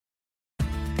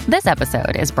This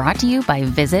episode is brought to you by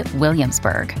Visit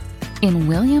Williamsburg. In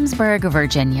Williamsburg,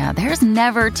 Virginia, there's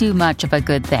never too much of a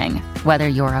good thing. Whether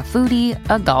you're a foodie,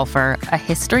 a golfer, a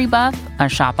history buff, a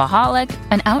shopaholic,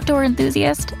 an outdoor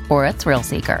enthusiast, or a thrill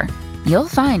seeker, you'll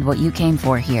find what you came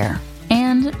for here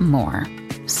and more.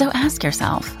 So ask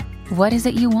yourself, what is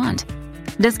it you want?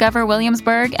 Discover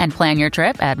Williamsburg and plan your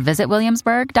trip at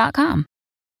visitwilliamsburg.com.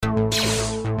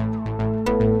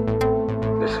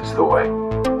 This is the way.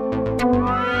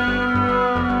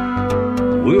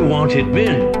 We're wanted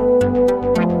men.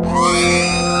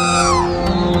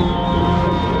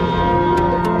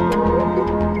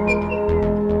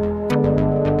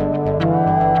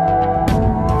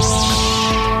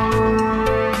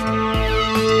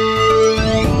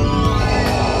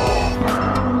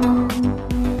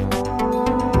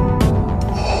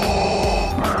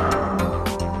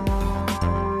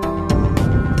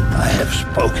 I have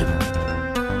spoken.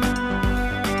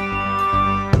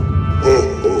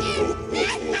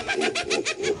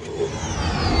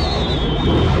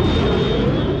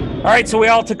 All right, so we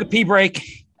all took a pee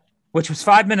break, which was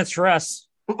 5 minutes for us,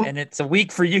 and it's a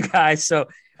week for you guys. So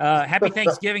happy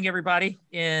Thanksgiving, everybody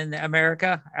in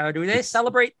America. Do they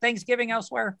celebrate Thanksgiving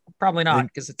elsewhere? Probably not,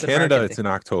 because it's Canada. American It's in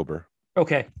October.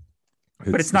 Okay,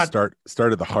 but it's the not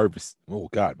start of the harvest. Oh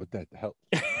God, what the hell?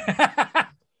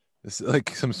 It's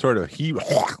like some sort of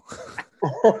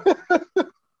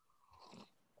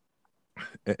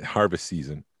harvest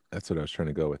season. That's what I was trying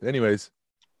to go with. Anyways,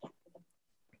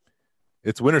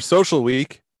 it's Winter Social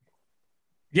Week.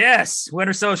 Yes,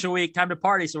 Winter Social Week, time to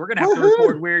party. So we're gonna have to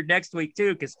record weird next week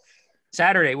too, because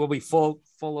Saturday will be full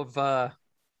of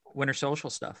Winter Social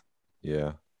stuff.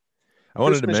 Yeah, I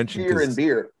wanted to mention beer and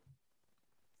beer.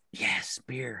 Yes,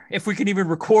 beer. If we can even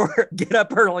record, get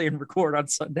up early and record on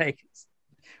Sunday,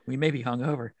 we may be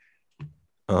hungover.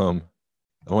 I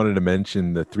wanted to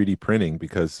mention the 3D printing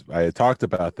because I had talked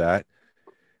about that.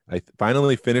 I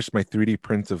finally finished my 3D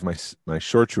print of my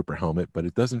Shore Trooper helmet, but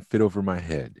it doesn't fit over my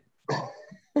head.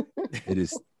 It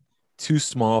is too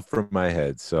small for my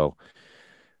head, so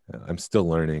I'm still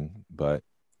learning, but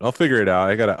I'll figure it out.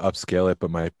 I got to upscale it,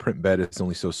 but my print bed is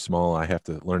only so small. I have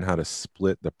to learn how to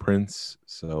split the prints,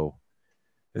 so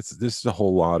this is a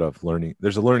whole lot of learning.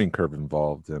 There's a learning curve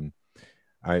involved, and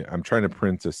I'm trying to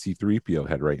print a C-3PO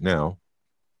head right now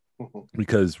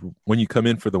because when you come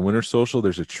in for the Winter Social,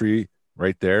 there's a tree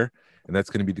right there, and that's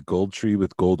going to be the gold tree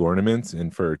with gold ornaments.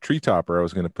 And for a tree topper, I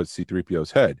was going to put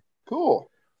C-3PO's head. Cool.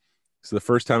 So the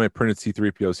first time I printed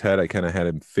C-3PO's head, I kind of had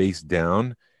him face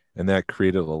down, and that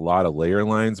created a lot of layer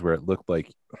lines where it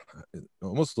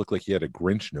almost looked like he had a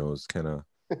Grinch nose, kind of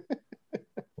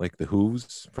like the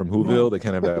Who's from Whoville. They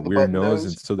kind of have that weird nose.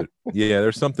 And so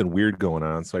there's something weird going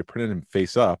on. So I printed him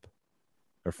face up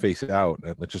or face out,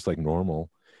 just like normal,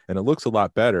 and it looks a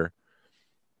lot better.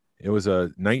 It was a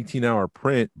 19-hour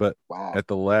print, but at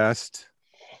the last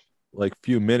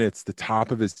few minutes, the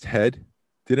top of his head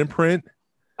didn't print.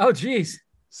 Oh, geez.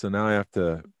 So now I have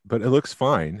to, but it looks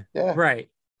fine. Yeah.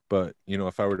 Right. But,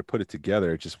 if I were to put it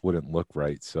together, it just wouldn't look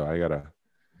right. So I got to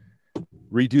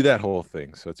redo that whole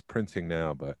thing. So it's printing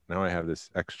now, but now I have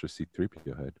this extra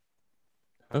C-3PO head.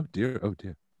 Oh, dear. Oh,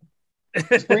 dear.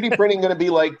 Is 3D printing going to be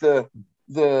like the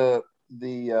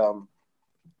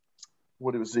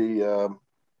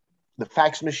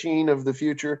fax machine of the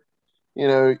future?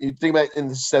 You think about in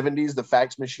the 70s, the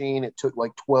fax machine, it took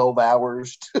like 12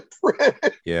 hours to print.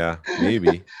 Yeah,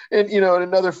 maybe. And, in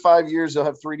another 5 years, they'll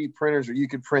have 3D printers where you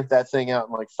could print that thing out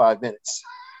in like 5 minutes.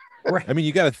 Right. I mean,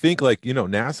 you got to think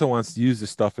NASA wants to use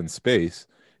this stuff in space.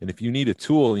 And if you need a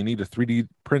tool, you need a 3D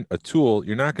print a tool.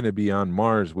 You're not going to be on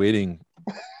Mars waiting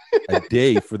a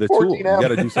day for the tool. You got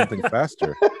to do something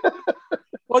faster.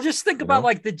 Well, just think about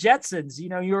like the Jetsons.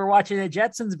 You were watching the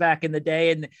Jetsons back in the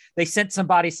day, and they sent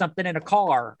somebody something in a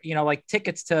car, like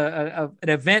tickets to an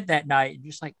event that night. And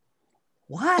just like,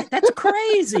 what? That's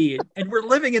crazy. And we're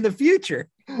living in the future.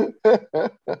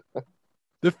 The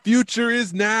future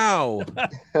is now.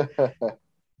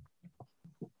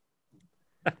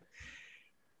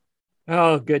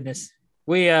 Oh, goodness.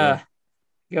 Go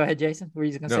ahead, Jason. Were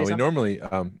you going to say something? We normally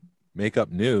make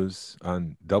up news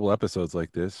on double episodes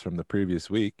like this from the previous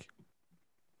week.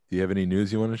 Do you have any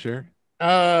news you want to share?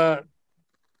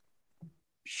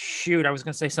 Shoot, I was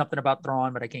going to say something about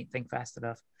Thrawn, but I can't think fast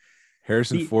enough.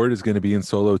 Harrison Ford is going to be in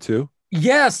Solo 2?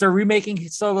 Yes, they're remaking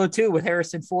Solo 2 with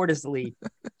Harrison Ford as the lead.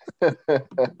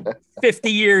 50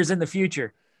 years in the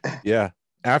future. Yeah.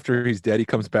 After he's dead, he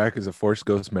comes back as a Force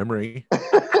Ghost memory.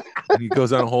 And he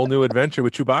goes on a whole new adventure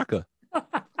with Chewbacca.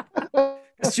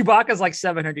 Chewbacca's like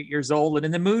 700 years old, and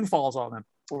then the moon falls on him.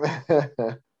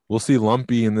 We'll see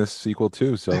Lumpy in this sequel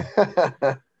too. So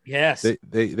Yes.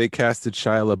 They casted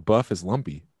Shia LaBeouf as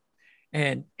Lumpy.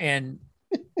 And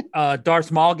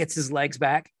Darth Maul gets his legs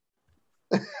back.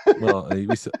 Well,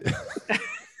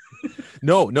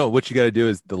 no. What you got to do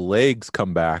is the legs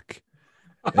come back,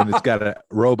 and it's got a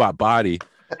robot body,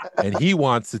 and he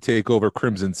wants to take over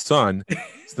Crimson Sun.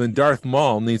 So then Darth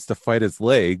Maul needs to fight his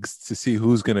legs to see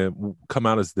who's going to come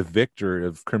out as the victor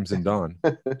of Crimson Dawn.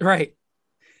 Right.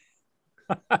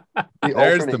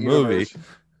 There's the movie.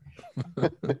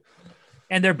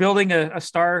 And they're building a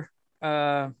Star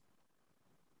Wars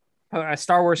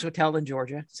hotel in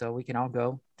Georgia, so we can all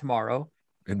go tomorrow.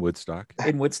 In Woodstock,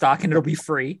 and it'll be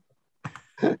free.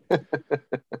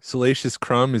 Salacious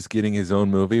Crumb is getting his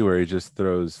own movie where he just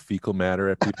throws fecal matter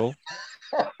at people.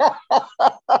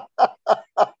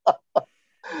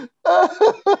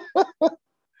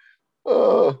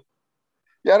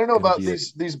 Yeah, I don't know about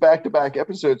these back-to-back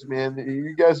episodes, man.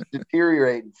 You guys are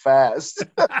deteriorating fast.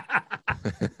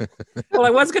 Well, I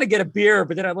was going to get a beer,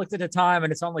 but then I looked at the time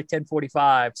and it's only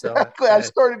 10:45. So I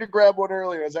started to grab one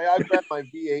earlier. I was like, I'll grab my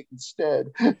V8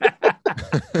 instead.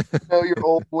 No, your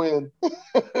old win.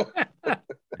 There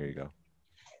you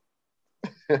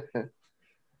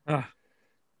go.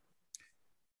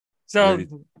 So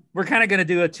we're kind of going to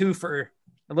do a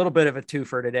little bit of a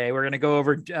twofer today. We're going to go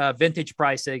over vintage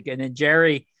pricing, and then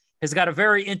Jerry has got a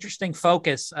very interesting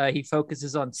focus. He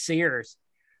focuses on Sears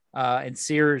and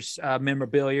Sears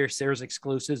memorabilia, Sears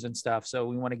exclusives and stuff. So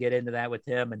we want to get into that with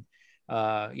him and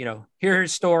hear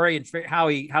his story and how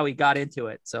he got into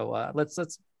it. So let's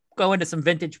go into some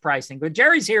vintage pricing. But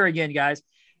Jerry's here again, guys.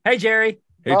 Hey, Jerry.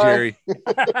 Hey, Jerry.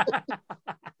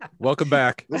 Welcome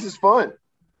back. This is fun.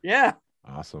 Yeah.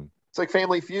 Awesome. It's like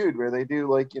Family Feud, where they do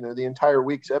the entire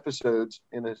week's episodes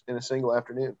in a single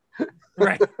afternoon.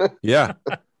 Right. Yeah.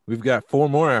 We've got 4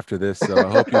 more after this, so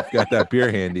I hope you've got that beer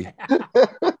handy.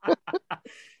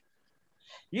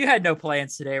 You had no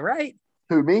plans today, right?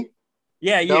 Who, me?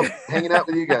 Yeah, you. Nope, hanging out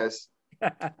with you guys.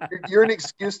 You're an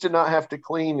excuse to not have to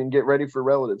clean and get ready for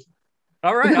relatives.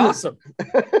 All right, awesome.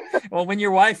 Well, when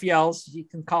your wife yells, you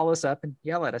can call us up and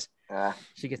yell at us.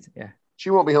 She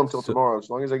won't be home till tomorrow, as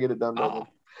long as I get it done.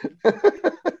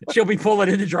 She'll be pulling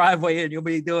in the driveway and you'll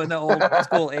be doing the old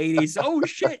school 80s. Oh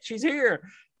shit, she's here.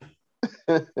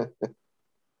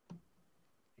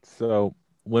 So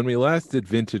when we last did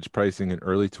vintage pricing in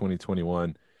early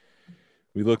 2021,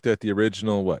 we looked at the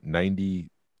original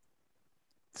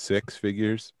 96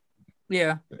 figures.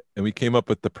 Yeah. And we came up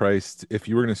with the price if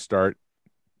you were going to start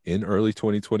in early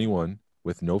 2021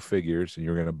 with no figures and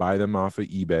you're going to buy them off of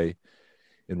eBay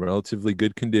in relatively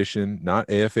good condition, not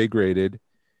AFA graded,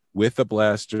 with a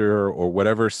blaster or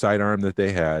whatever sidearm that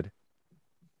they had,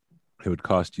 it would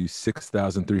cost you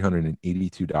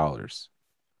 $6,382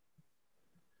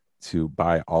 to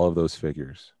buy all of those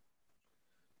figures.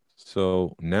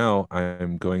 So now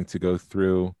I'm going to go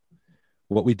through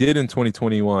what we did in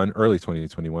 2021, early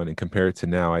 2021, and compare it to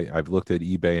now. I've looked at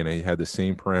eBay and I had the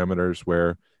same parameters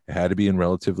where it had to be in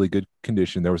relatively good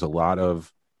condition. There was a lot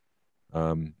of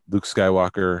Luke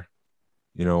Skywalker,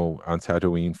 on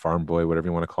Tatooine, Farm Boy, whatever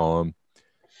you want to call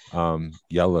him,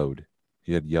 yellowed.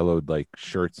 He had yellowed like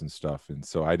shirts and stuff. And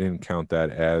so I didn't count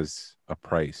that as a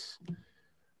price.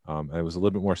 I was a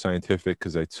little bit more scientific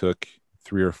because I took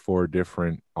 3 or 4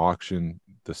 different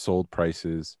the sold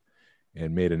prices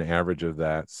and made an average of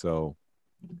that. So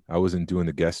I wasn't doing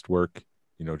the guesswork,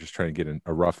 just trying to get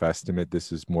a rough estimate.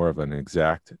 This is more of an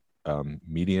exact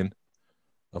median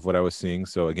of what I was seeing.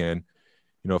 So again,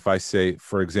 if I say,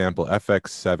 for example,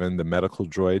 FX7, the medical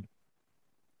droid,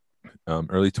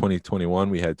 early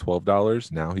 2021, we had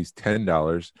 $12. Now he's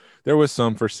 $10. There was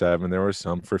some for $7. There was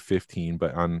some for $15,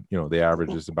 but on, the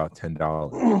average is about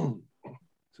 $10.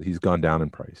 So he's gone down in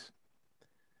price.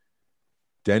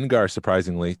 Dengar,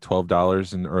 surprisingly,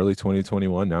 $12 in early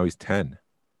 2021. Now he's $10.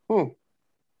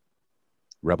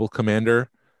 Rebel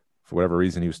Commander, for whatever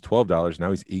reason, he was $12.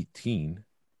 Now he's $18.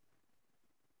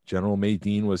 General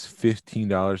Maydean was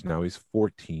 $15. Now he's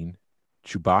 $14.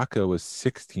 Chewbacca was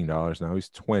 $16. Now he's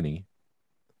 $20.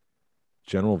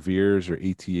 General Veers or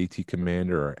AT-AT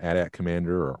Commander or AT-AT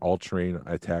Commander or All-Terrain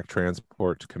Attack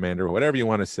Transport Commander, whatever you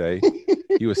want to say,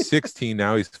 he was $16.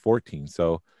 Now he's $14.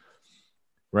 So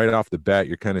right off the bat,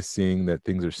 you're kind of seeing that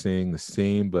things are staying the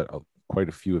same, but quite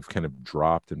a few have kind of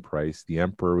dropped in price. The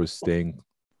Emperor was staying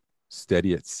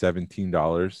steady at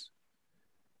 $17.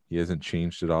 He hasn't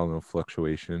changed at all, no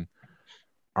fluctuation.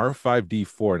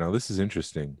 R5D4, now this is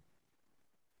interesting.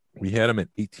 We had him at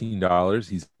 $18.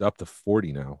 He's up to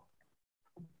 $40 now.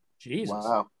 Jesus.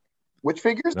 Wow. Which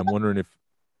figure is that? I'm wondering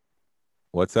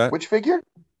what's that? Which figure?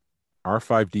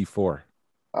 R5D4.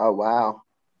 Oh, wow.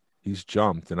 He's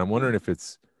jumped. And I'm wondering if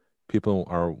it's people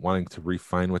are wanting to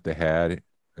refine what they had.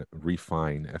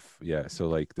 So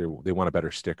like they want a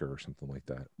better sticker or something like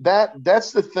that.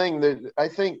 That's the thing that I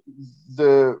think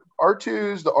the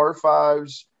R2s, the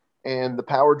R5s, and the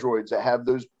Power Droids that have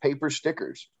those paper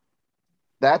stickers,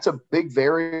 that's a big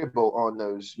variable on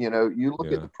those. You know, you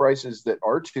look at the prices that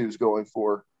R2 is going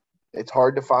for, it's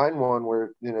hard to find one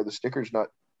where, you know, the sticker's not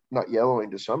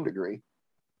yellowing to some degree.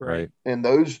 Right. And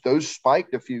those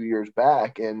spiked a few years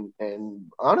back, and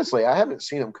honestly, I haven't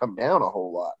seen them come down a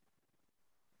whole lot.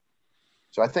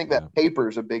 So I think that paper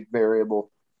is a big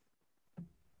variable.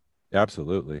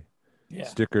 Absolutely. Yeah.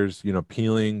 Stickers, you know,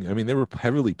 peeling. I mean, they were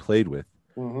heavily played with.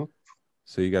 Mm-hmm.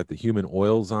 So you got the human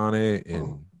oils on it,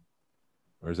 and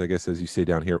or as I guess as you say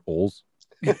down here, oils.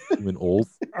 Human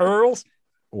oils.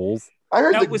 Oils. I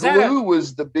heard the glue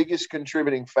was the biggest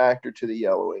contributing factor to the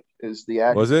yellowing. Is the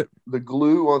actual, was it the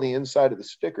glue on the inside of the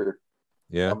sticker?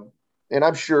 Yeah. And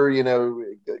I'm sure, you know,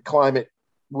 climate,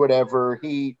 whatever,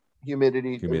 heat,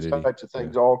 humidity, those types of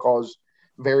things all cause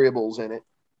variables in it.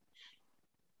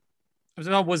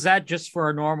 So was that just for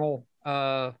a normal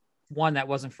one that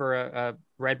wasn't for a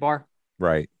red bar?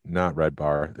 Right. Not red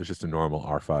bar. It's just a normal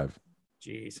R5.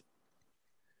 Jeez.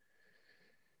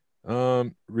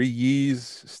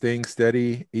 Reuse staying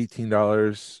steady,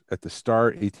 $18 at the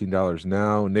start, $18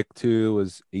 now. Nick 2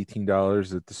 was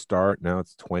 $18 at the start. Now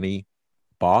it's $20.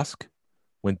 Bosk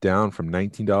went down from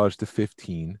 $19 to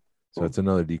 $15. So that's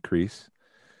another decrease.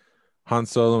 Han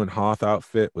Solo and Hoth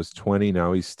outfit was $20.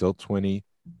 Now he's still $20.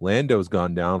 Lando's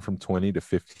gone down from $20 to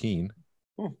 $15.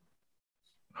 Han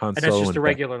and that's Solo just a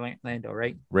regular Lando,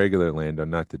 right? Regular Lando,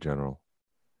 not the general.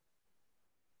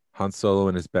 Han Solo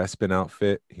in his Bespin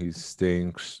outfit, he's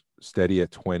staying steady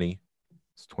at 20.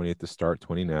 It's 20 at the start,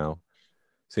 20 now.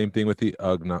 Same thing with the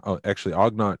Ugnaught. Oh, actually,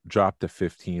 Ugnaught dropped to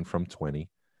 15 from 20.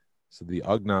 So the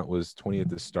Ugnaught was 20 at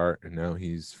the start, and now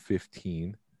he's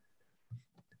 15.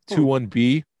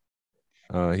 21B,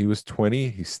 he was 20.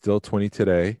 He's still 20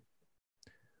 today.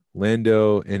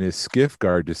 Lando in his skiff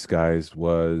guard disguise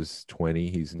was 20.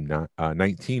 He's not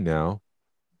 19 now.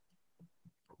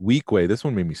 Weekway, this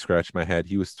one made me scratch my head.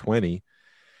 He was 20,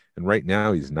 and right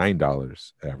now he's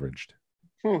 $9 averaged.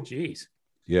 Jeez.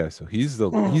 Yeah, so he's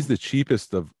the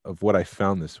cheapest of what I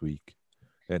found this week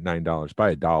at $9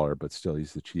 by $1, but still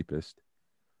he's the cheapest.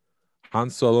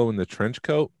 Han Solo in the trench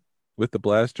coat with the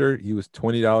blaster, he was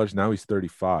 $20. Now he's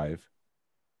 $35.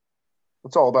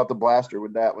 It's all about the blaster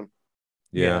with that one.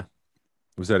 Yeah.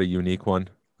 Was that a unique one?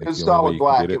 It was solid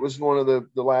black. It was one of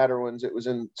the latter ones. It was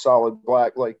in solid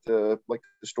black, like the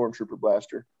Stormtrooper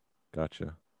blaster.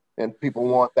 Gotcha. And people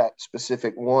want that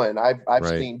specific one. I've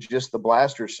seen just the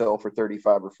blaster sell for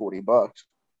 $35 or $40.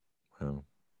 Wow.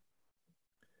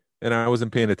 And I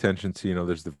wasn't paying attention to, you know,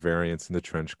 there's the variants in the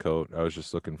trench coat. I was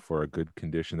just looking for a good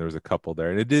condition. There was a couple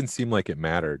there, and it didn't seem like it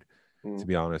mattered, to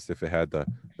be honest, if it had the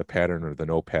pattern or the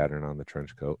no pattern on the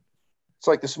trench coat. It's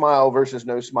like the smile versus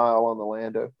no smile on the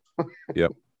Lando.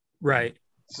 Yep. Right.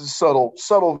 It's a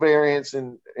subtle variance,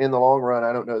 and in the long run,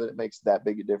 I don't know that it makes that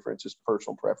big a difference. It's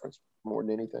personal preference more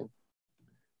than anything.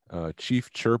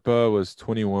 Chief Chirpa was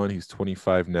 21. He's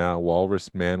 25 now.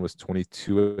 Walrus Man was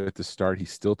 22 at the start.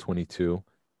 He's still 22.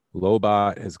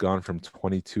 Lobot has gone from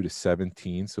 22 to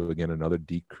 17. So again, another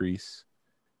decrease.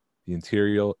 The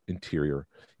Imperial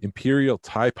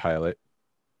TIE Pilot,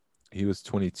 he was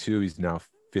 22. He's now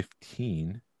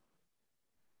 15.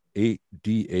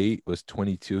 8D8 was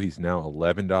 22. He's now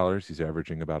 $11. He's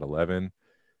averaging about 11.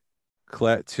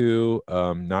 Clet 2,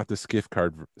 not the skiff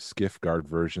guard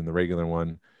version, the regular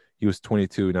one. He was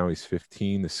 22. Now he's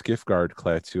 15. The skiff guard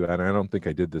Clet 2, and I don't think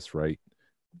I did this right.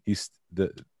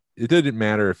 It didn't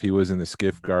matter if he was in the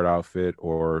skiff guard outfit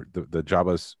or the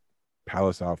Jabba's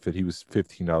palace outfit. He was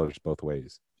 $15 both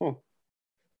ways.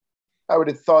 I would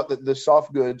have thought that the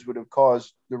soft goods would have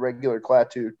caused the regular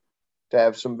Klaatu to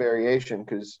have some variation,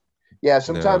 because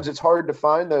sometimes it's hard to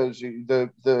find those.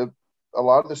 A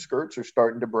lot of the skirts are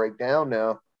starting to break down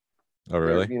now. Oh,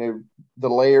 really? You know, the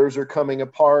layers are coming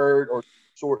apart, or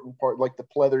certain part, like the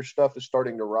pleather stuff is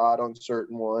starting to rot on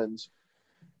certain ones.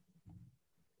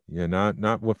 Yeah, not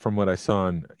from what I saw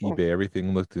on eBay.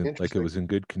 Everything looked like it was in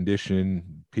good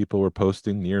condition. People were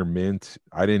posting near mint.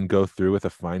 I didn't go through with a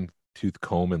fine-tooth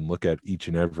comb and look at each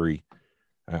and every.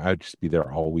 I'd just be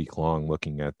there all week long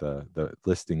looking at the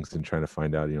listings and trying to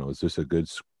find out, you know, is this a good,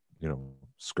 you know,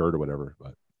 skirt or whatever.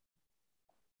 But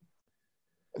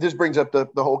this brings up the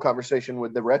whole conversation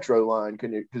with the retro line,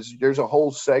 because there's a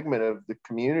whole segment of the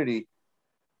community.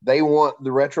 They want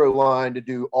the retro line to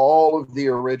do all of the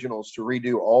originals, to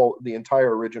redo the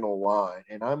entire original line.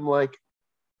 And I'm like,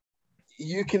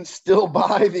 you can still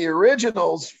buy the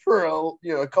originals for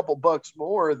a couple bucks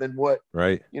more than what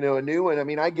Right. a new one. I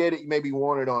mean, I get it. You maybe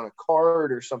want it on a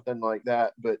card or something like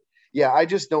that, but yeah, I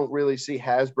just don't really see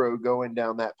Hasbro going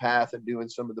down that path and doing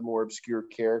some of the more obscure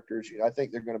characters. I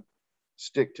think they're going to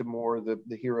stick to more of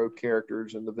the hero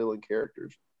characters and the villain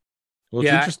characters. Well,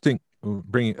 it's interesting.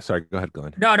 Sorry, go ahead,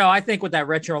 Glenn. No, I think with that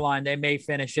retro line, they may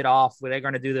finish it off where they're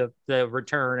going to do the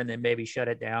return and then maybe shut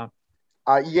it down.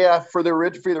 Yeah, for the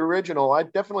original, I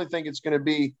definitely think it's going to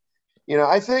be,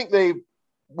 I think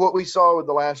what we saw with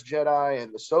The Last Jedi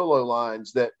and the Solo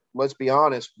lines that, let's be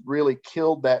honest, really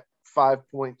killed that 5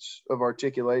 points of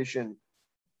articulation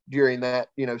during that,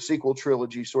 sequel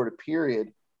trilogy sort of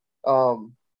period.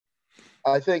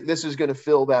 I think this is going to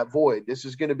fill that void. This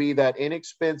is going to be that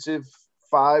inexpensive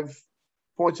 5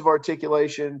 points of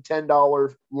articulation,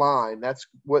 $10 line. That's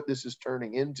what this is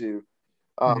turning into.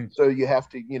 So you have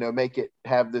to, make it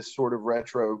have this sort of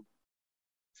retro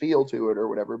feel to it or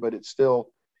whatever, but it's still,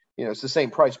 it's the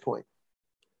same price point.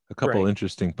 A couple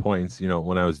interesting points,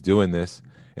 when I was doing this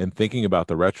and thinking about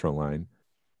the retro line,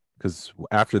 because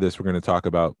after this, we're going to talk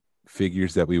about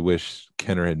figures that we wish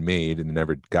Kenner had made and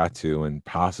never got to, and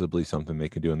possibly something they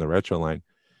could do in the retro line.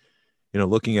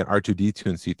 Looking at R2-D2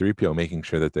 and C-3PO, making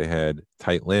sure that they had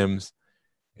tight limbs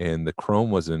and the chrome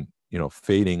wasn't,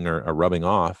 fading or rubbing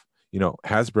off.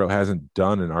 Hasbro hasn't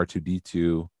done an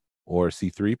R2-D2 or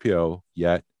C-3PO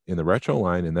yet in the retro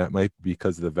line, and that might be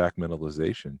because of the VAC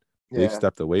metallization. Yeah. They've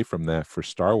stepped away from that for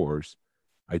Star Wars.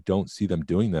 I don't see them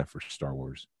doing that for Star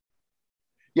Wars.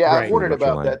 Yeah, I've wondered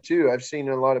about that too. I've seen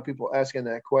a lot of people asking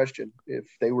that question if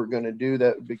they were going to do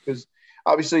that, because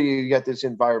obviously you got this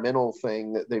environmental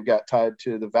thing that they've got tied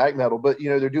to the VAC metal, but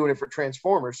they're doing it for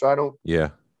Transformers, so I don't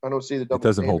see the double. It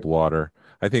doesn't hold water.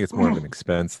 I think it's more of an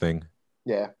expense thing.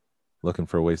 Yeah, looking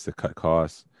for ways to cut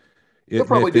costs. They'll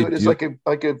probably do it as like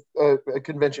a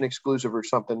convention exclusive or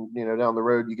something. Down the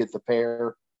road you get the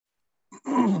pair.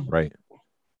 Right.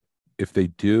 If they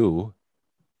do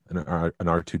an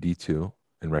R2-D2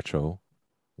 in retro,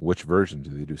 which version do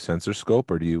they do? Sensor scope,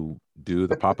 or do you do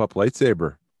the pop-up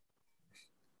lightsaber?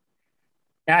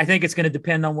 Yeah, I think it's going to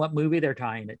depend on what movie they're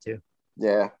tying it to.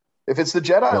 Yeah, if it's the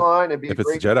Jedi line, it'd be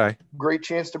great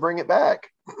chance to bring it back.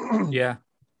 Yeah,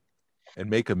 and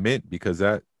make a mint, because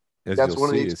that's one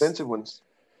of the expensive ones.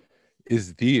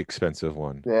 Is the expensive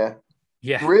one? Yeah.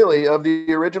 Really, of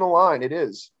the original line, it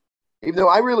is. Even though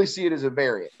I really see it as a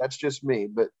variant, that's just me,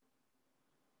 but.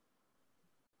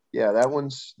 Yeah,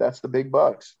 that's the big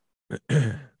bucks.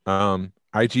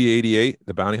 IG-88,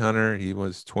 the bounty hunter, he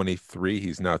was 23.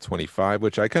 He's now 25,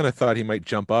 which I kind of thought he might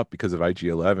jump up because of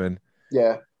IG-11.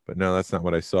 Yeah. But no, that's not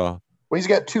what I saw. Well, he's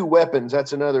got 2 weapons.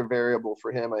 That's another variable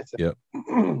for him, I think. Yep.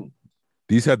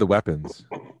 These had the weapons.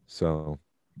 So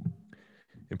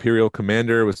Imperial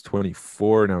Commander was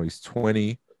 24. Now he's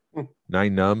 20.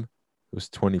 9 Numb was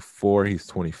 24. He's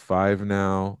 25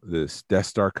 now. This Death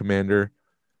Star Commander,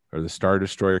 or the Star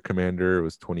Destroyer Commander,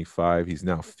 was 25. He's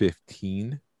now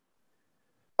 15.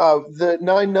 The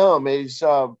 9 Numb is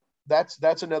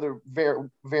that's another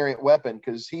variant weapon,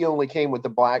 because he only came with the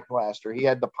black blaster. He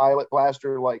had the pilot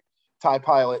blaster like TIE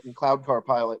Pilot and Cloud Car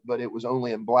Pilot, but it was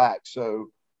only in black. So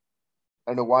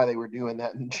I don't know why they were doing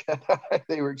that in Jedi.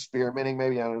 They were experimenting,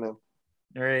 maybe. I don't know.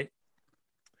 All right.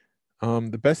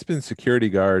 The Bespin security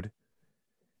guard,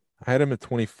 I had him at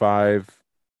 25,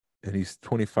 and he's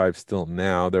 25 still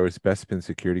now. There was Bespin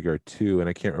security guard 2, and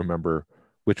I can't remember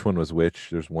which one was which.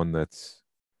 There's one that's,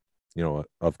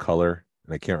 of color,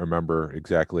 and I can't remember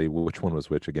exactly which one was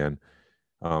which again.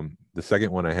 The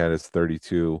second one I had is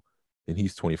 32, and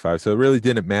he's 25. So it really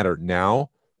didn't matter now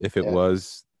if it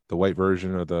was the white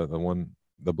version or the one,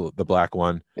 the black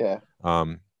one. Yeah.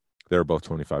 They were both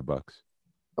 $25.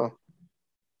 Huh.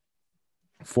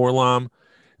 Forlom,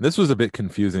 this was a bit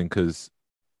confusing because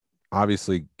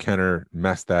obviously Kenner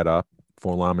messed that up,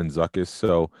 Forlom and Zuckuss.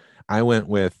 So I went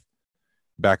with,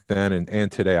 back then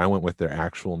and today, I went with their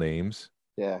actual names.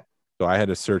 Yeah. So I had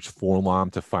to search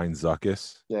Forlom to find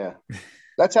Zuckuss. Yeah.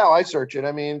 That's how I search it.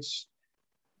 I mean, it's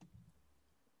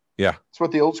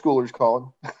what the old schoolers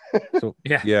call him. So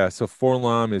so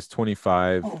Forlom is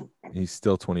 25. He's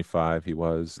still 25. He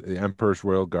was. The Emperor's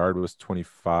Royal Guard was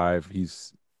 25.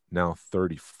 He's now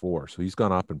 34. So he's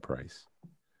gone up in price.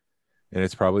 And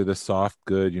it's probably the soft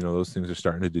good. Those things are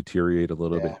starting to deteriorate a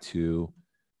little bit too,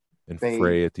 and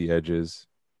fray at the edges.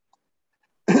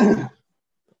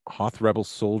 Hoth Rebel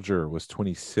Soldier was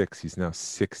 26. He's now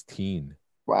 16.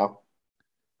 Wow.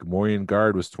 Gamorrean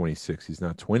Guard was 26. He's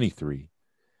now 23.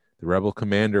 The Rebel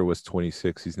Commander was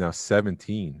 26. He's now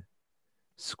 17.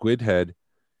 Squidhead,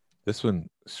 this one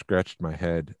scratched my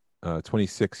head.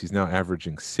 26. He's now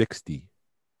averaging 60.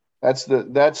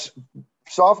 That's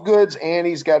soft goods, and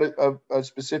he's got a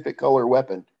specific color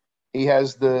weapon. He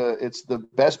has it's the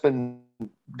Bespin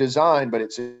design, but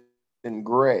it's in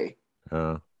gray.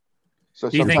 Uh, So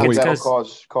Do you think sometimes it's that'll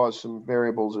 'cause- cause some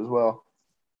variables as well.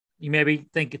 You maybe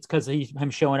think it's because he's him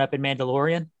showing up in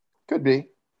Mandalorian. Could be.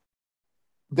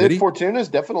 Did Bib he? Fortuna's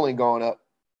definitely gone up.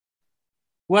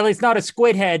 Well, he's not a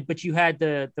squid head, but you had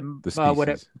the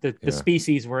species.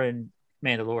 species were in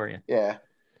Mandalorian. Yeah.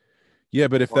 yeah,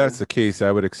 but if Fine. that's the case,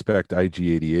 I would expect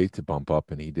IG88 to bump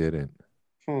up, and he didn't.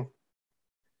 Hmm.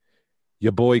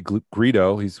 Your boy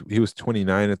Greedo, he was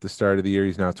 29 at the start of the year.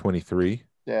 He's now 23.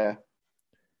 Yeah.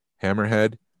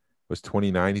 Hammerhead was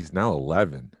 29. He's now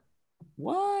 11.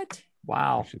 What?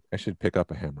 Wow. I should pick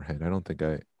up a Hammerhead. I don't think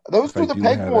I. Those If I were the do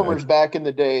peg have it, warmers back in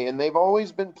the day, and they've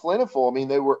always been plentiful. I mean,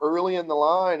 they were early in the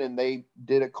line, and they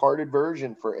did a carded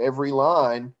version for every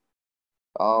line.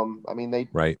 I mean, they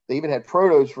Right. even had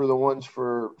protos for the ones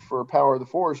for Power of the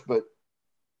Force, but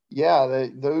yeah,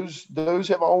 those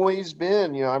have always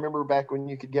been. I remember back when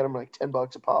you could get them like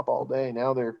 $10 a pop all day.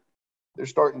 Now they're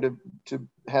starting to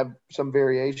have some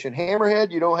variation.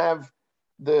 Hammerhead, you don't have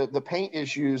the paint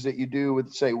issues that you do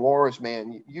with, say, Walrus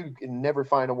Man. You can never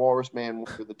find a Walrus Man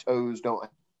where the toes don't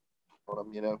have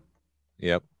on them.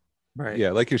 Yep. Right.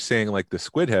 Yeah, like you're saying, like the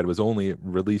Squid Head was only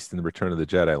released in the Return of the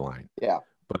Jedi line. Yeah.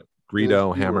 But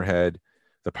Greedo, There's fewer. Hammerhead,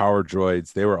 the Power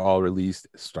Droids, they were all released.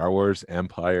 Star Wars,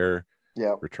 Empire,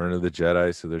 Yeah. Return of the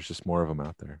Jedi. So there's just more of them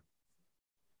out there.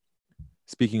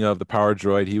 Speaking of the Power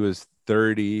Droid, he was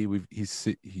 30.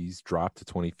 He's dropped to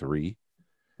 23.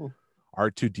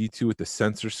 R2D2 with the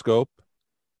sensor scope,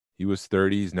 he was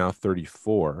 30. He's now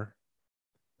 34.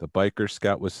 The Biker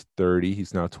Scout was 30.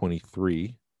 He's now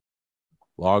 23.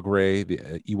 Log Ray, the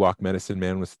Ewok Medicine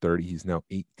Man, was 30. He's now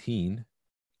 18.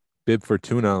 Bib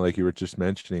Fortuna, like you were just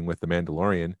mentioning with the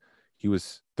Mandalorian, he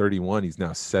was 31. He's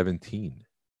now 17.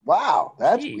 Wow,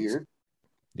 that's Jeez. weird.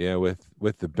 Yeah,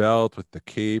 with the belt, with the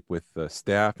cape, with the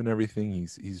staff and everything,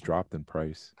 he's dropped in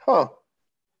price. Huh.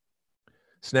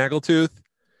 Snaggletooth,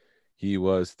 he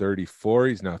was 34.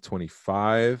 He's now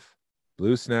 25.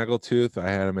 Blue Snaggletooth, I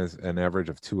had him as an average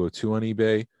of 202 on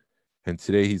eBay, and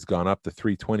today he's gone up to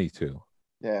 322.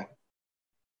 Yeah.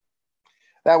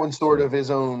 That one's sort of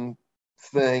his own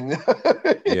thing.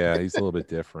 Yeah, he's a little bit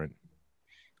different.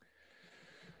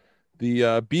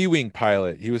 The B-Wing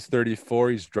pilot, he was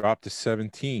 34. He's dropped to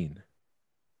 17.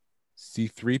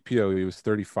 C-3PO, he was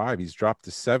 35. He's dropped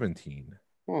to 17.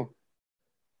 Hmm.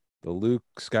 The Luke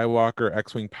Skywalker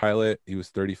X-Wing pilot, he was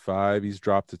 35. He's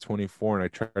dropped to 24. And I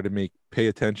try to pay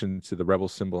attention to the Rebel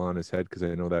symbol on his head because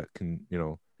I know that can,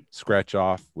 scratch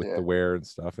off with the wear and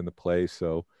stuff in the play.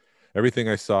 So everything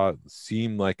I saw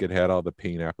seemed like it had all the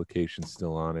paint applications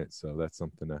still on it. So that's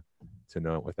something to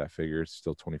note with that figure. It's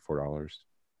still $24.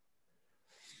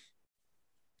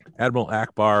 Admiral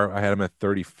Akbar, I had him at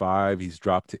 35. He's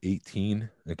dropped to 18.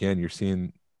 Again, you're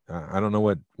seeing, I don't know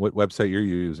what website you're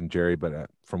using, Jerry, but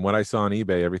from what I saw on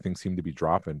eBay, everything seemed to be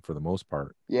dropping for the most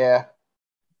part. Yeah.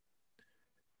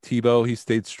 Tebow, he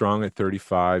stayed strong at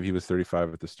 35. He was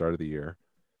 35 at the start of the year.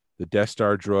 The Death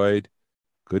Star droid,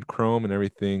 good chrome and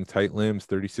everything, tight limbs,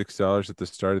 $36 at the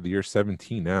start of the year,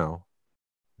 17 now.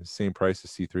 The same price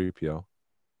as C-3PO.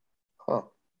 Huh.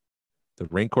 The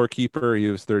Rancor Keeper, he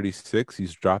was 36.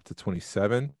 He's dropped to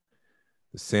 27.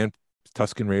 The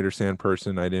Tusken Raider Sand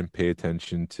Person, I didn't pay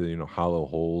attention to, hollow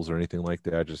holes or anything like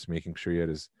that. Just making sure he had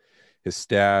his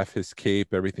staff, his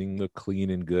cape, everything looked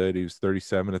clean and good. He was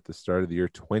 37 at the start of the year,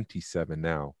 27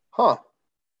 now. Huh.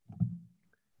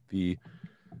 The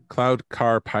Cloud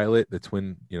Car Pilot, the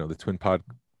twin pod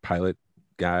pilot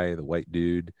guy, the white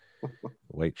dude, the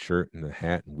white shirt and the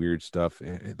hat and weird stuff.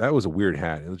 That was a weird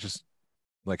hat. It was just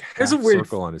like half a weird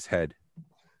circle on his head.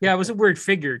 Yeah, it was a weird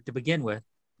figure to begin with.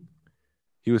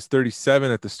 He was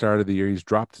 37 at the start of the year. He's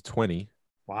dropped to 20.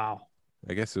 Wow.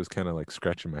 I guess it was kind of like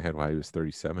scratching my head why he was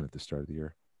 37 at the start of the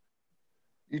year.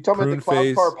 You talking about the Cloud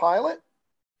Prune Car Face. pilot?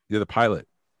 Yeah, the pilot.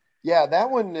 Yeah, that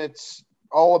one, it's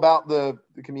all about the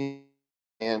community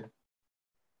and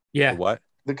Yeah. The what?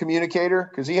 the communicator,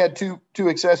 because he had two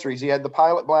accessories. He had the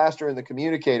pilot blaster and the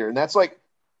communicator, and that's like,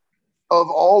 of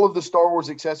all of the Star Wars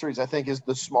accessories, I think is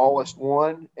the smallest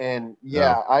one. And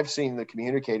yeah, I've seen the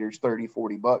communicators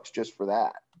 $30-$40 just for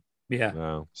that. Yeah.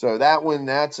 No. So that one,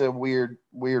 that's a weird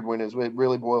one. Is it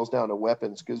really boils down to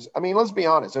weapons? Because I mean, let's be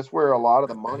honest, that's where a lot of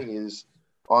the money is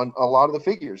on a lot of the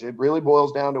figures. It really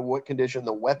boils down to what condition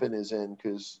the weapon is in,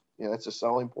 because that's a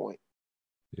selling point.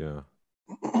 Yeah.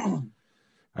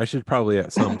 I should probably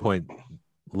at some point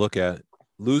look at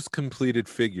loose completed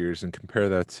figures and compare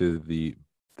that to the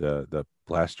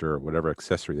blaster or whatever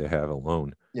accessory they have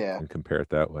alone Yeah. and compare it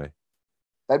that way.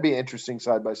 That'd be interesting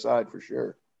side by side for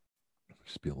sure.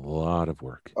 Just be a lot of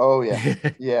work. Oh yeah,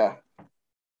 yeah.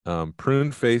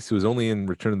 Prune Face, who was only in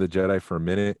Return of the Jedi for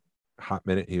a hot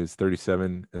minute. He was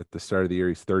 37 at the start of the year.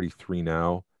 He's 33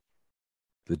 now.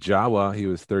 The Jawa, he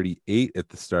was 38 at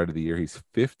the start of the year. He's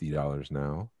 $50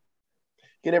 now.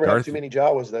 You never have too many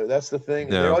Jawas, though. That's the thing.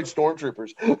 No. They're like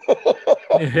stormtroopers.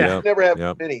 Yeah. Never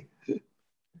have many.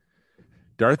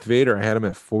 Darth Vader, I had him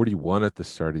at 41 at the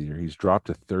start of the year. He's dropped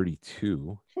to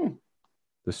 32.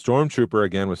 The Stormtrooper,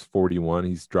 again, was 41.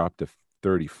 He's dropped to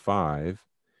 35.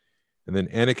 And then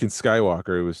Anakin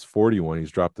Skywalker, it was 41.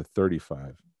 He's dropped to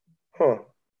 35. Huh.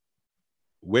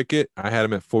 Wicket, I had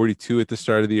him at 42 at the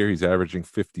start of the year. He's averaging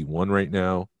 51 right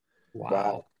now.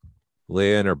 Wow.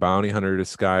 Leia and her Bounty Hunter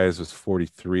Disguise was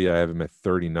 43. I have him at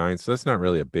 39. So that's not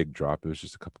really a big drop. It was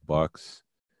just a couple bucks.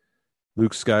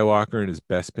 Luke Skywalker and his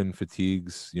Bespin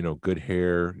fatigues, good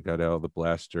hair, got out the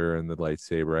blaster and the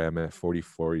lightsaber. I have him at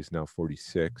 44. He's now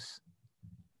 46.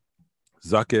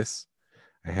 Zuckuss,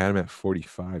 I had him at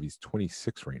 45. He's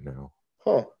 26 right now.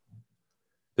 Huh.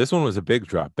 This one was a big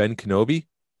drop. Ben Kenobi,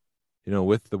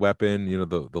 with the weapon,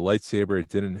 the lightsaber, it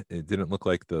didn't look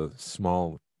like the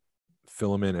small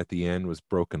filament at the end was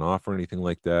broken off or anything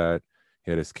like that.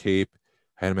 He had his cape.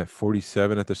 I had him at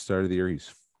 47 at the start of the year.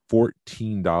 He's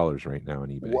 $14 right now on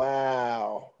eBay.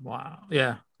 Wow.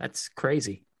 Yeah, that's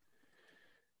crazy.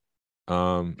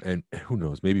 And who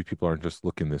knows? Maybe people aren't just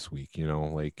looking this week.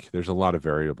 There's a lot of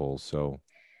variables. So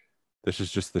this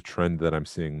is just the trend that I'm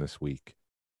seeing this week.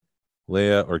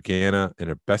 Leia Organa in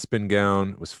her Bespin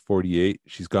gown was 48.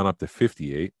 She's gone up to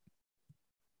 58.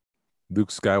 Luke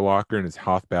Skywalker in his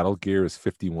Hoth battle gear is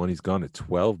 51. He's gone to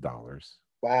 $12.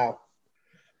 Wow.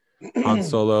 Han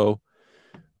Solo.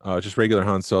 Just regular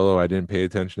Han Solo. I didn't pay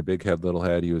attention to big head, little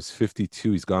head. He was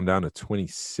 52. He's gone down to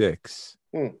 26.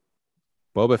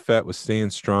 Boba Fett was staying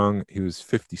strong. He was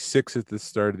 56 at the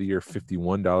start of the year,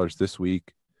 $51 this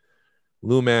week.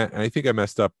 Lumat, and I think I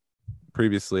messed up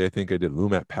previously. I think I did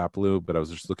Lumat Paploo, but I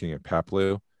was just looking at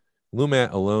Paploo.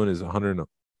 Lumat alone is $119.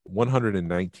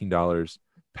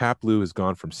 Paploo has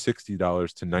gone from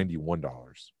 $60 to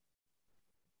 $91.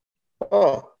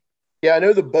 Oh. Yeah, I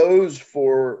know the bows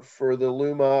for the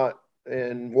Lumat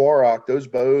and Warrock, those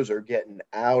bows are getting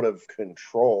out of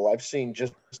control. I've seen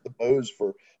just the bows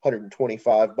for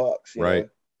 $125.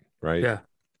 Right. Yeah.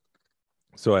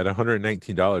 So at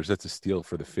 $119, that's a steal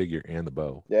for the figure and the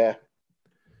bow. Yeah.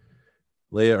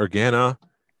 Leia Organa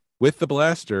with the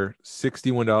blaster,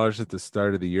 $61 at the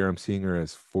start of the year. I'm seeing her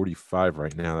as 45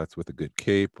 right now. That's with a good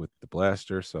cape with the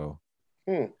blaster. So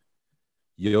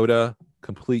Yoda,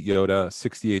 complete Yoda,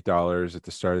 $68 at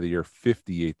the start of the year,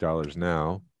 $58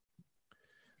 now.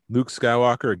 Luke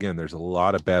Skywalker, again, there's a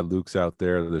lot of bad Lukes out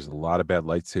there. There's a lot of bad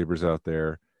lightsabers out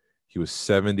there. He was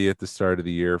 70 at the start of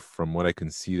the year. From what I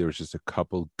can see, there was just a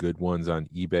couple good ones on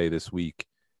eBay this week,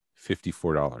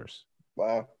 $54.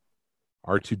 Wow.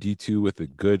 R2-D2 with a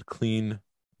good, clean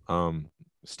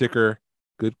sticker,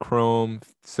 good chrome,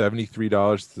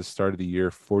 $73 at the start of the year,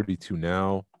 $42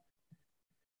 now.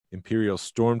 Imperial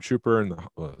Stormtrooper and the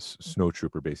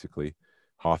Snowtrooper, basically,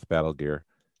 Hoth battle gear,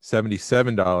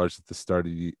 $77 at the start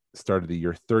of the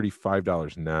year,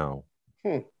 $35 now.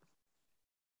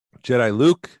 Jedi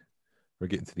Luke, we're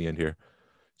getting to the end here.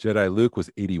 Jedi Luke was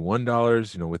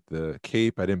 $81, with the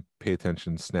cape. I didn't pay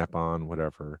attention, snap on,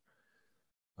 whatever.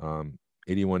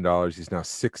 $81. He's now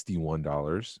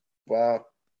 $61. Wow.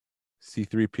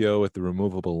 C-3PO with the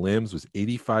removable limbs was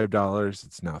 $85.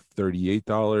 It's now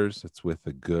 $38. It's with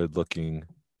a good looking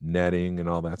netting and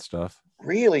all that stuff.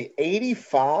 Really?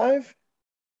 85?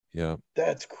 Yeah.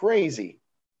 That's crazy.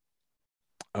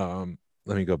 Let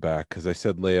me go back because I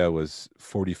said Leia was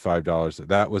 $45.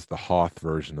 That was the Hoth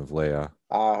version of Leia.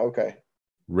 Okay.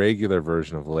 Regular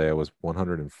version of Leia was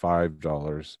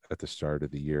 $105 at the start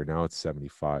of the year. Now it's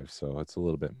 $75. So it's a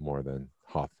little bit more than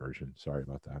Hoth version. Sorry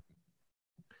about that.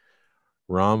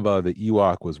 Ramba, the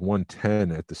Ewok, was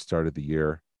 $110 at the start of the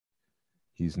year.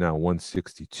 He's now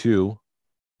 $162.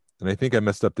 And I think I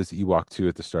messed up this Ewok too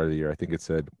at the start of the year. I think it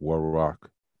said Warrock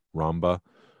Ramba.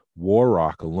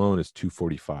 Warrock alone is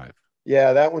 $245.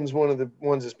 Yeah, that one's one of the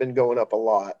ones that's been going up a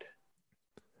lot.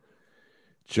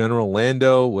 General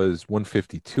Lando was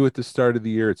 $152 at the start of the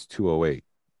year. It's $208.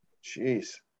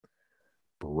 Jeez.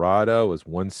 Barada was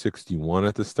 $161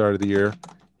 at the start of the year.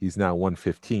 He's now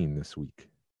 $115 this week.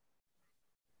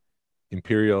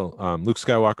 Imperial Luke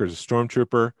Skywalker is a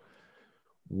Stormtrooper,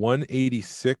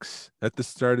 $186 at the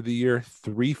start of the year,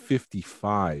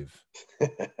 $355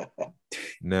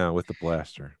 now with the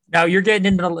blaster. Now you're getting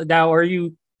into now. Are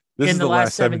you This in is the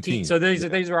last 17? So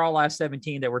these are all last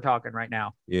 17 that we're talking right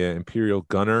now. Yeah, Imperial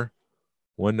Gunner,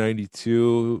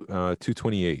 192,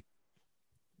 228.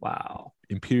 Wow.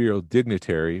 Imperial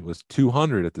Dignitary was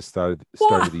 200 at the start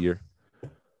of the year.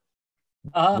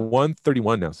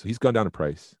 131 now, so he's gone down in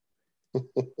price.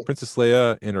 Princess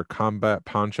Leia in her combat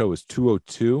poncho was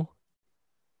 202.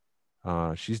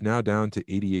 She's now down to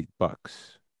 $88.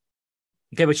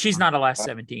 Okay, but she's not a last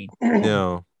 17.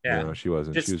 No, Yeah. no, she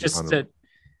wasn't. She was just on to,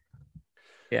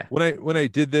 yeah. When I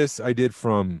did this, I did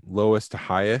from lowest to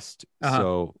highest.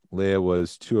 So Leia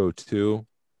was 202,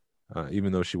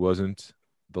 even though she wasn't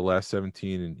the last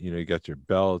 17. And you got your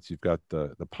belts, you've got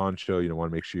the poncho. You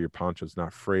want to make sure your poncho's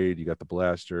not frayed. You got the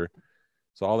blaster,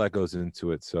 so all that goes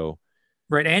into it. So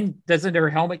right, and doesn't her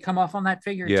helmet come off on that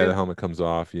figure? Yeah, too? the helmet comes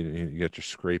off. You get your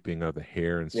scraping of the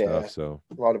hair and stuff. So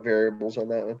a lot of variables on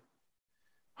that one.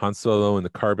 Han Solo in the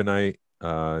Carbonite, it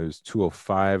was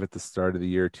 205 at the start of the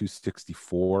year,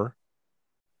 264.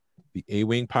 The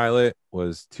A-Wing pilot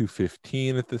was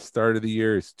 215 at the start of the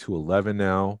year. It's 211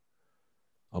 now.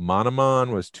 A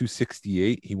Monoman was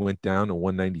 268. He went down to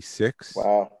 196.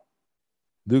 Wow.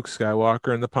 Luke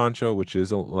Skywalker in the poncho, which is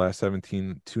the last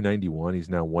 17, 291. He's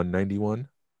now 191.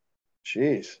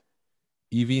 Jeez.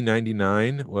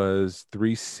 EV99 was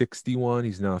 361.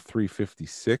 He's now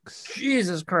 356.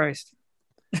 Jesus Christ.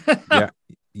 Yeah.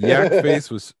 Yak Face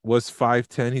was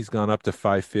 510. He's gone up to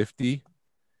 550.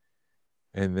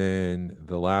 And then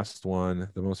the last one,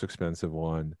 the most expensive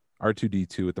one,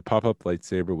 R2D2 with the pop-up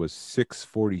lightsaber was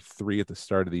 643 at the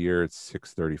start of the year. It's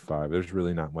 635. There's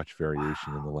really not much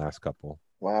variation in the last couple.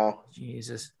 Wow.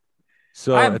 Jesus.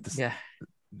 So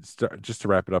just to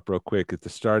wrap it up real quick, at the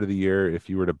start of the year, if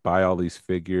you were to buy all these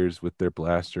figures with their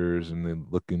blasters and they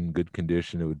look in good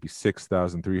condition, it would be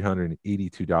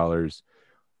 $6,382.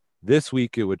 This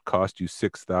week, it would cost you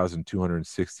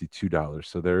 $6,262.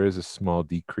 So there is a small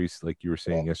decrease, like you were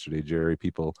saying yesterday, Jerry.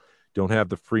 People don't have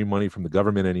the free money from the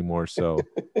government anymore, so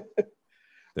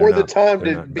or the time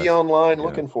to be online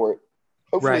looking for it.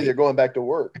 Hopefully, they're going back to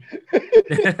work.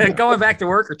 Going back to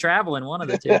work or traveling, one of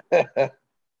the two.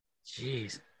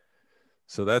 Jeez.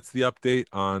 So that's the update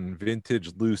on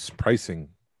vintage loose pricing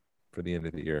for the end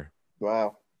of the year.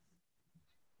 Wow.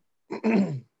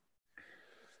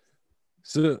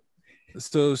 So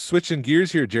switching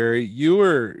gears here, Jerry, you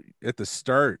were at the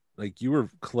start, like you were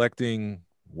collecting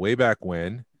way back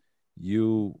when.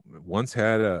 You once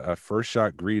had a first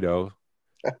shot Greedo.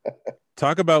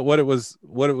 Talk about what it was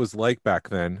like back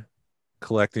then,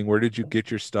 collecting. Where did you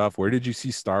get your stuff? Where did you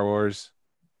see Star Wars?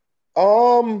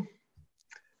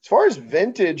 As far as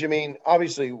vintage, I mean,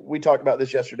 obviously we talked about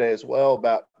this yesterday as well,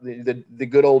 about the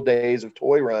good old days of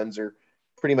toy runs are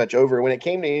pretty much over. When it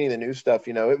came to any of the new stuff,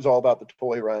 it was all about the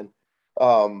toy run.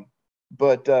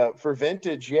 But for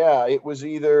vintage, it was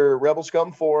either Rebel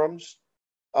Scum forums,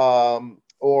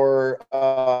 or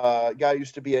a guy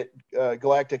used to be at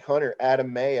Galactic Hunter,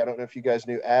 Adam May. I don't know if you guys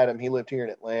knew Adam. He lived here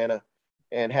in Atlanta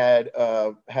and had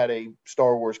a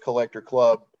Star Wars collector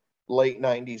club, late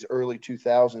 90s, early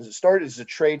 2000s. It started as a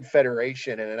trade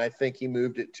federation, and I think he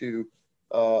moved it to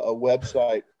a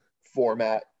website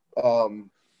format. That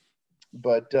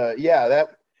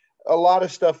a lot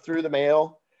of stuff through the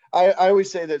mail. I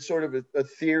always say that sort of a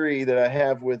theory that I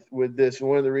have with this, and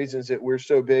one of the reasons that we're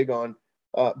so big on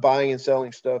buying and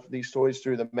selling stuff, these toys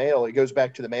through the mail, it goes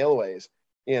back to the mail-aways.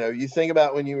 You think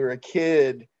about when you were a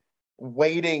kid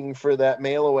waiting for that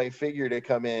mail-away figure to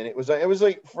come in. It was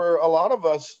like for a lot of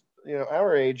us,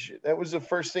 our age, that was the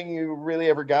first thing you really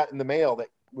ever got in the mail that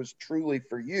was truly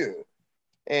for you.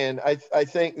 And I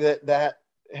think that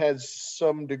has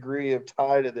some degree of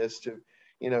tie to this, to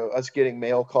us getting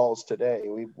mail calls today.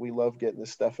 We love getting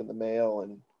this stuff in the mail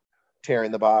and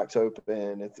tearing the box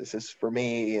open. This is for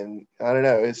me, and I don't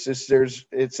know. It's just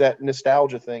it's that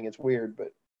nostalgia thing. It's weird, but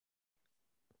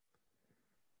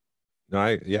no,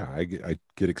 I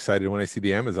get excited when I see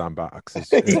the Amazon box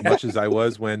as much as I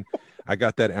was when I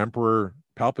got that Emperor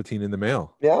Palpatine in the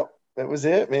mail. Yeah, that was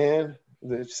it, man.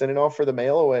 Sending off for the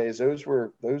mail-aways. Those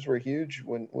were huge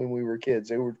when we were kids.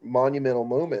 They were monumental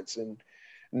moments, and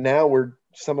now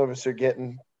some of us are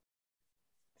getting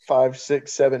 5,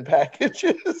 6, 7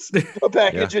 packages, a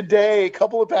package a day, a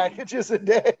couple of packages a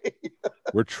day.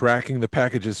 We're tracking the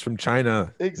packages from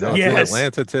China. Exactly. In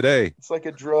Atlanta today. It's like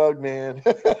a drug, man.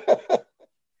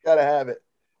 Gotta have it.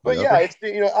 But it's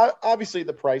obviously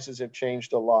the prices have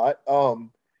changed a lot. I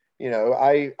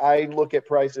look at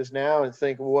prices now and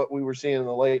think of what we were seeing in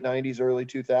the late 90s, early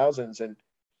 2000s, and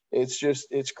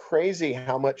it's crazy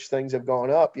how much things have gone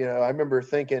up. I remember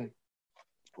thinking,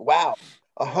 wow,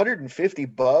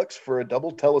 $150 for a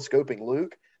double telescoping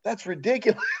Luke? That's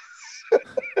ridiculous.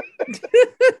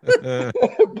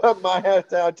 But my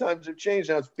times have changed.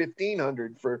 Now it's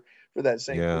 $1,500 for that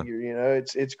same Yeah. figure. You know,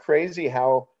 it's crazy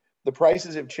how the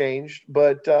prices have changed,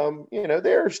 but you know,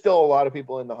 there are still a lot of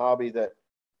people in the hobby that,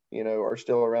 you know, are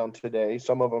still around today.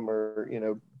 Some of them are, you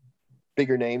know,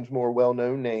 bigger names, more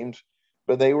well-known names,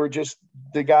 but they were just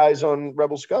the guys on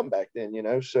Rebel Scum back then, you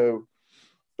know. So,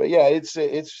 but yeah,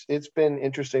 it's been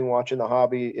interesting watching the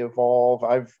hobby evolve.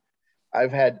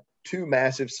 I've had two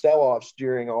massive sell-offs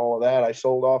during all of that. I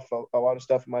sold off a lot of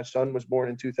stuff. My son was born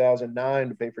in 2009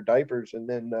 to pay for diapers, and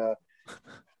then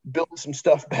built some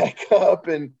stuff back up.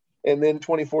 And then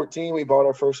 2014, we bought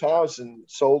our first house and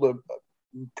sold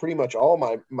pretty much all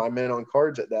my men on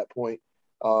cards at that point,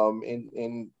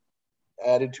 and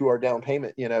added to our down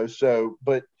payment, you know. So,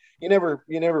 but you never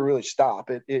really stop.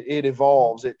 It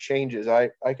evolves, it changes. I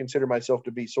consider myself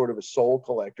to be sort of a soul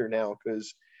collector now,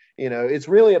 because, you know, it's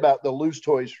really about the loose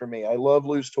toys for me. I love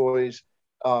loose toys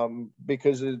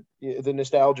because of the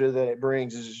nostalgia that it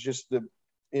brings is just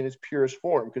in its purest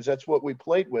form, because that's what we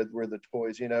played with were the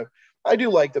toys, you know. I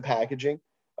do like the packaging,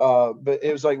 but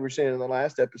it was like we were saying in the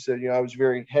last episode, you know, I was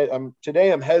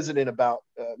today I'm hesitant about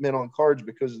men on cards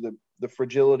because of the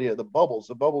fragility of the bubbles.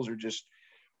 The bubbles are just,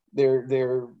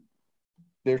 they're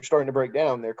starting to break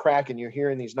down. They're cracking. You're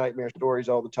hearing these nightmare stories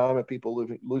all the time of people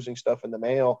losing stuff in the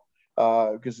mail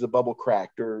because the bubble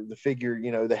cracked, or the figure,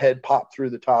 you know, the head popped through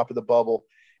the top of the bubble.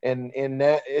 And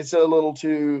that it's a little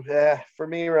too, for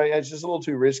me, right? It's just a little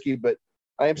too risky, but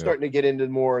I am starting to get into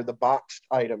more of the boxed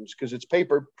items because it's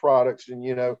paper products, and,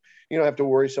 you know, you don't have to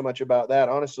worry so much about that.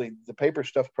 Honestly, the paper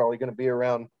stuff probably going to be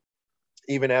around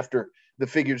even after the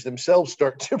figures themselves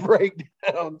start to break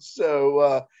down.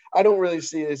 So I don't really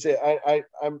see it.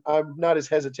 I'm not as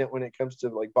hesitant when it comes to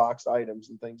like boxed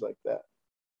items and things like that.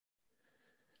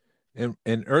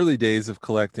 In early days of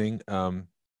collecting,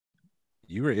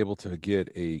 you were able to get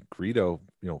a Greedo,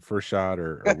 you know, first shot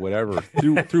or whatever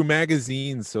through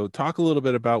magazines. So talk a little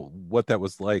bit about what that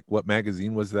was like. What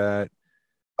magazine was that?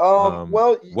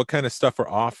 Well, what kind of stuff were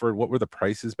offered? What were the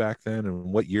prices back then,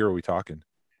 and what year are we talking?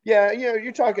 Yeah, you know,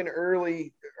 you're talking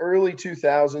early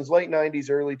 2000s, late 90s,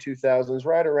 early 2000s,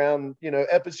 right around, you know,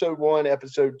 episode 1,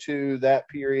 episode 2, that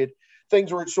period.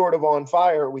 Things were sort of on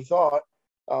fire, we thought.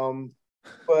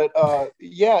 But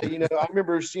yeah, you know, I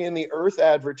remember seeing the Earth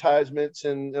advertisements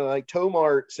and like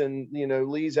Tomarts and, you know,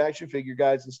 Lee's action figure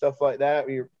guides and stuff like that.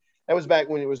 That was back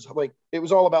when it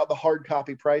was all about the hard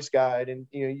copy price guide, and,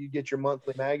 you know, you get your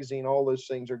monthly magazine. All those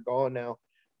things are gone now.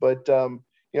 But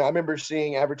you know, I remember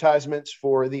seeing advertisements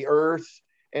for the Earth,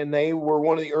 and they were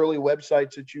one of the early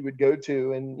websites that you would go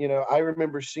to. And, you know, I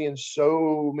remember seeing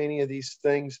so many of these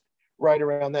things right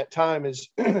around that time as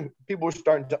people were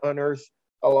starting to unearth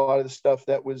a lot of the stuff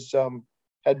that was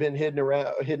had been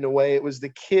hidden away. It was the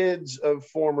kids of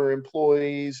former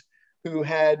employees who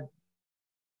had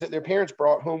that their parents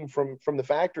brought home from the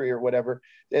factory or whatever,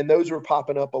 and those were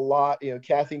popping up a lot. You know,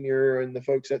 Kathy Muir and the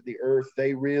folks at the Earth,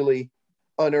 they really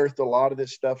unearthed a lot of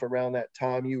this stuff around that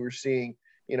time. You were seeing,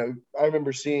 you know, I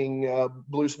remember seeing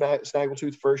blue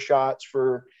snaggletooth first shots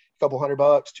for a couple $100,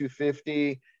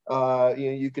 $250. You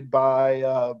know, you could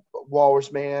buy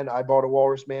Walrus Man. I bought a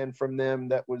Walrus Man from them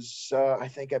that was I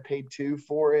think I paid $2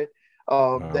 for it.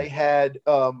 Wow. They had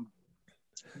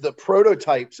the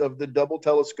prototypes of the double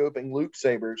telescoping loop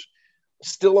sabers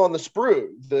still on the sprue,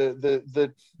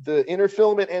 the inner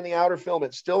filament and the outer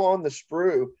filament still on the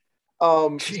sprue.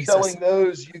 Selling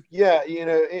those, you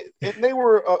know, and they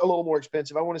were a little more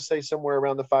expensive. I want to say somewhere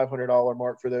around the $500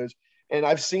 mark for those. And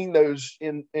I've seen those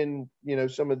in, you know,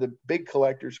 some of the big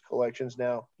collectors' collections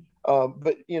now.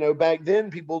 But, you know, back then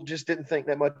people just didn't think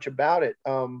that much about it.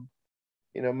 You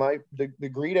know, the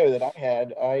Greedo that I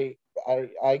had,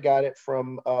 I got it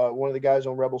from one of the guys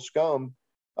on Rebel Scum,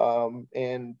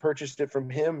 and purchased it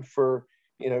from him for,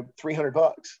 you know,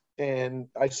 $300. And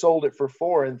I sold it for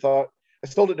 $400 and thought, I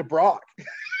sold it to Brock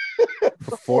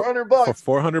for $400.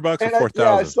 For $400 or $4,000?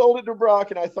 Yeah, I sold it to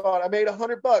Brock, and I thought I made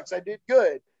 $100. I did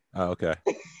good. Oh, okay.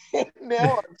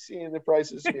 Now I'm seeing the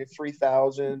prices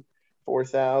 $3,000,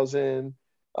 $4,000.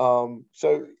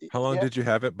 So how long did you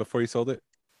have it before you sold it?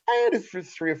 I had it for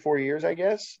 3 or 4 years, I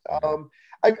guess.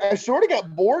 I sort of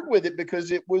got bored with it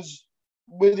because it was,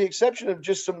 with the exception of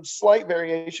just some slight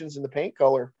variations in the paint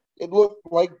color, it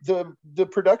looked like the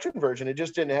production version. It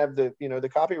just didn't have the, you know, the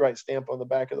copyright stamp on the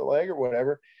back of the leg or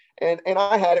whatever. And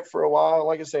I had it for a while.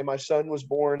 Like I say, my son was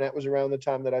born. That was around the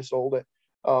time that I sold it.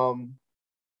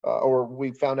 Or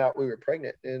we found out we were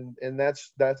pregnant, and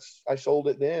that's I sold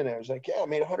it then. I was like, yeah, I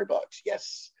made $100.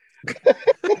 Yes.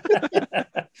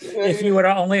 If you would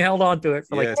have only held on to it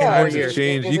for like 10 more years.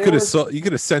 Changed. You could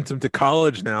have sent him to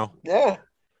college now. Yeah.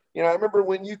 You know, I remember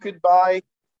when you could buy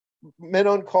men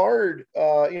on card,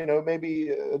 maybe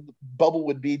a bubble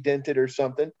would be dented or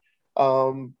something.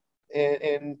 And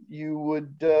you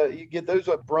would you get those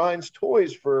at Brian's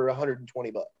Toys for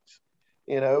 $120,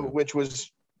 which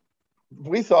was,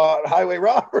 we thought, highway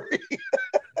robbery.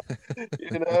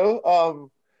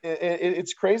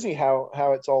 It's crazy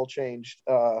how it's all changed.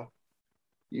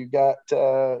 You got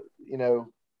the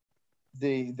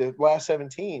last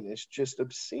 17 is just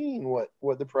obscene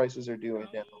what the prices are doing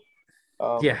now.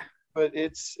 But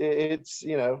it's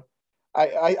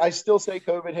I still say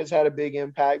COVID has had a big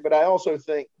impact, but I also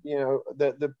think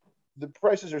that the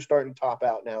prices are starting to top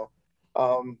out now.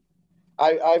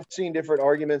 I've seen different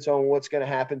arguments on what's going to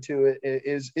happen to it.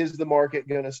 Is the market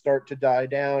going to start to die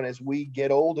down as we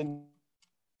get old, and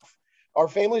our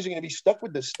families are going to be stuck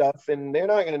with this stuff and they're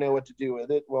not going to know what to do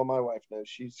with it? Well, my wife knows.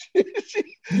 She I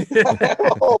have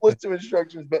a whole list of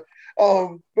instructions, but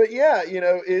yeah,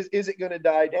 is it going to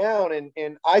die down?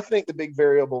 And I think the big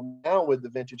variable now with the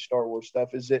vintage Star Wars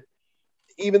stuff is that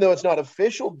even though it's not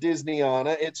official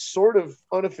Disney-ana, it's sort of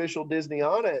unofficial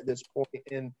Disney-ana at this point.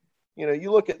 And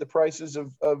you look at the prices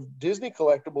of Disney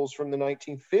collectibles from the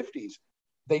 1950s,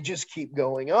 they just keep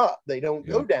going up. They don't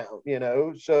go down,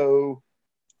 so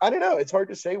I don't know. It's hard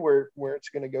to say where it's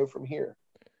going to go from here.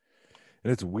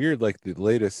 And it's weird, like the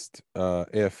latest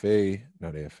Hakes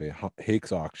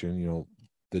auction,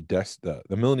 the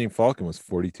Millennium Falcon was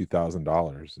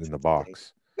 $42,000 in the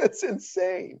box. That's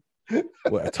insane. A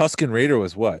Tusken Raider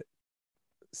was what?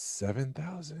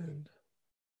 7,000?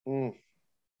 Or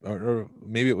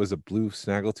maybe it was a blue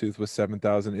Snaggletooth with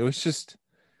 7,000. It was just,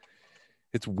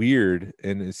 it's weird.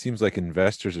 And it seems like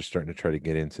investors are starting to try to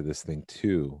get into this thing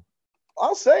too.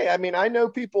 I'll say, I know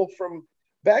people from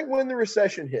back when the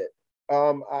recession hit.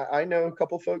 I know a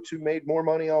couple folks who made more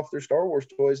money off their Star Wars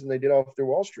toys than they did off their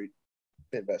Wall Street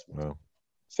investments. Wow.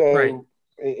 So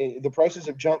the prices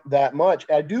have jumped that much.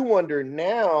 I do wonder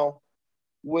now,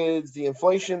 with the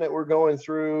inflation that we're going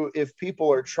through, if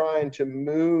people are trying to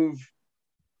move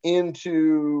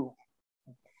into,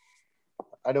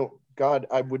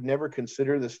 I would never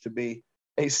consider this to be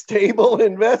a stable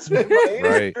investment by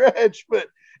any stretch, but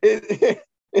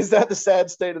is that the sad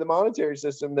state of the monetary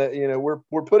system that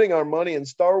we're putting our money in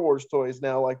Star Wars toys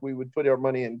now like we would put our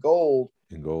money in gold?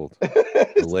 Lego.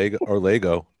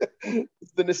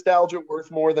 Is the nostalgia worth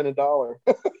more than $1?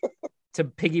 To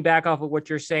piggyback off of what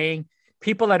you're saying,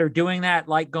 people that are doing that,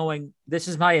 like going, this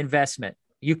is my investment.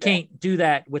 You can't do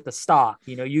that with the stock.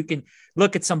 You can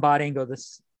look at somebody and go,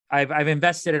 this, I've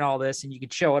invested in all this, and you can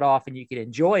show it off and you can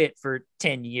enjoy it for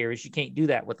 10 years. You can't do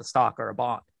that with a stock or a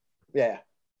bond. Yeah,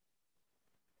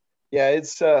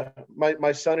 it's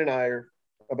my son and I are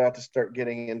about to start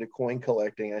getting into coin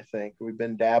collecting. I think we've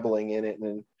been dabbling in it,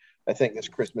 and I think this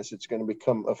Christmas it's going to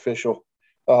become official.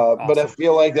 Awesome. But I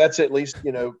feel like that's at least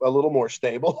a little more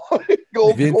stable.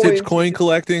 Gold vintage coin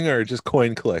collecting or just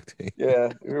coin collecting?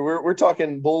 Yeah, we're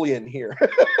talking bullion here.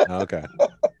 Okay,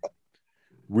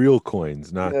 real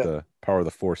coins, not the Power of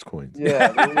the Force coins.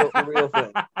 Yeah, the real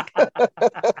thing.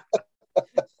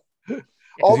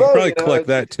 Although you probably collect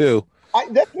that too.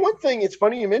 That's one thing. It's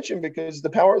funny you mentioned, because the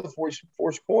Power of the Force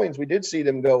coins, we did see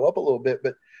them go up a little bit,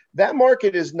 but that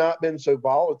market has not been so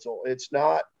volatile.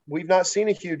 We've not seen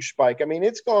a huge spike. I mean,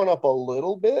 it's gone up a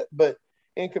little bit, but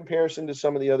in comparison to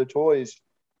some of the other toys,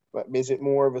 is it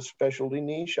more of a specialty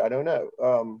niche? I don't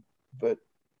know. But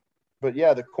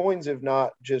yeah, the coins have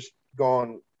not just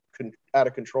gone out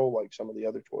of control like some of the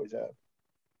other toys have.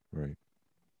 Right.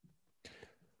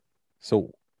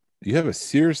 So you have a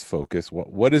Sears Focus.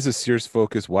 What is a Sears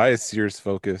Focus? Why is Sears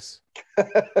Focus?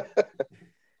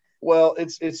 Well,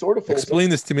 it's sort of full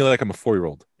Explain this to me like I'm a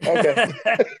 4-year-old. Okay.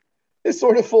 It's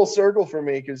sort of full circle for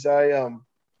me, because I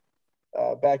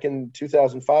back in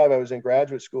 2005 I was in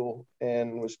graduate school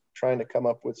and was trying to come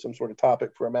up with some sort of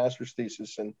topic for a master's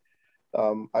thesis, and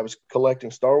I was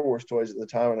collecting Star Wars toys at the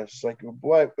time, and I was just like,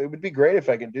 boy, it would be great if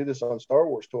I could do this on Star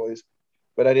Wars toys,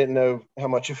 but I didn't know how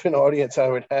much of an audience I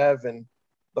would have in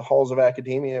the halls of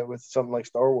academia with something like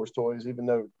Star Wars toys, even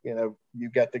though you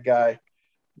got the guy,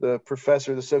 the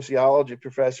professor, the sociology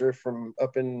professor from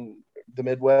up in the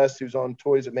Midwest who's on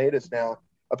Toys That Made Us now.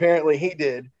 Apparently he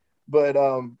did. But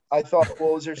I thought,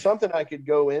 well, is there something I could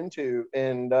go into?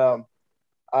 And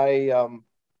I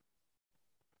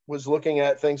was looking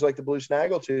at things like the Blue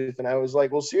Snaggletooth, and I was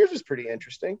like, well, Sears is pretty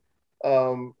interesting.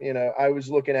 I was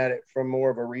looking at it from more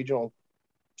of a regional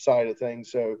side of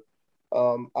things. So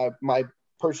my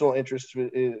personal interest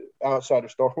outside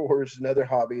of Star Wars, another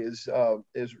hobby is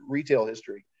retail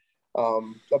history.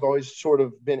 I've always sort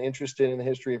of been interested in the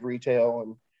history of retail,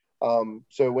 and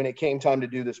so when it came time to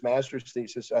do this master's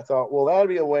thesis, I thought, well, that'd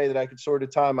be a way that I could sort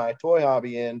of tie my toy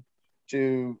hobby in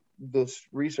to this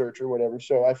research or whatever.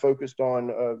 So I focused on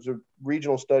the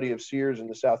regional study of Sears in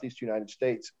the Southeast United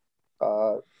States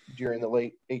during the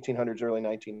late 1800s, early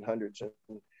 1900s,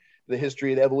 and the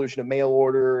history, the evolution of mail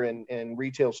order and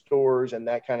retail stores and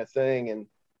that kind of thing.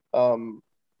 And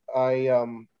I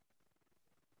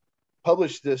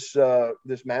published this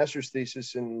master's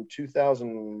thesis in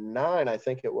 2009, I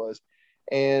think it was,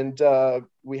 and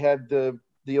we had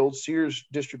the old Sears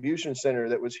distribution center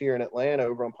that was here in Atlanta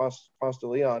over on Ponce de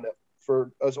Leon.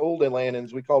 For us old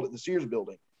Atlantans, we called it the Sears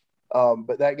building.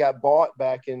 But that got bought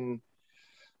back in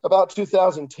about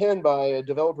 2010 by a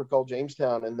developer called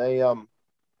Jamestown. And they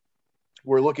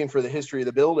were looking for the history of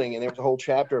the building. And there was a whole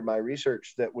chapter of my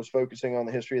research that was focusing on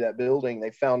the history of that building.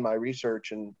 They found my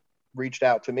research and reached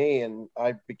out to me, and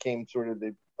I became sort of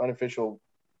the unofficial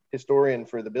historian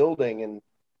for the building.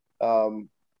 And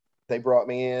they brought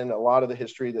me in. A lot of the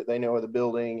history that they know of the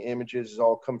building, images, has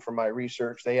all come from my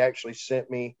research. They actually sent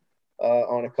me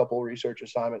on a couple of research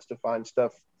assignments to find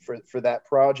stuff for that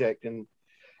project, and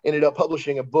ended up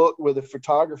publishing a book with a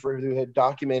photographer who had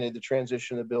documented the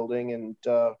transition of the building. And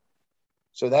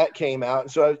so that came out.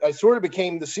 And so I sort of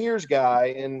became the Sears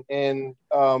guy. And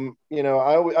you know,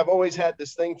 I've always had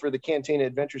this thing for the Cantina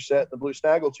Adventure set, the Blue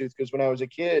Snaggletooth, because when I was a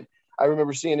kid, I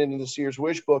remember seeing it in the Sears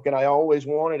Wish book, and I always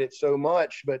wanted it so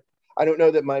much. But I don't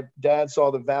know that my dad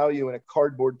saw the value in a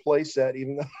cardboard play set,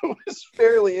 even though it was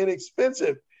fairly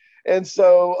inexpensive. And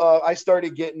so I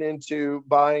started getting into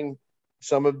buying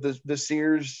some of the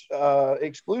Sears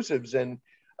exclusives. And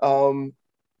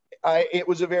it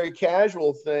was a very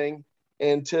casual thing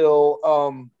until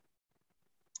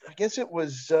I guess it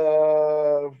was,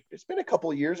 it's been a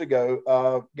couple of years ago,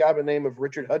 a guy by the name of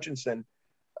Richard Hutchinson.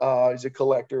 He's a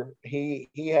collector.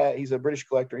 He's a British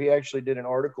collector. He actually did an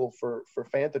article for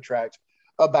Fantha Tracks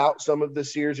about some of the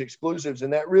Sears exclusives,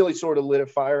 and that really sort of lit a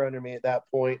fire under me at that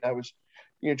point. I was,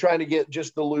 you know, trying to get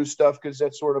just the loose stuff, because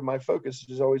that's sort of my focus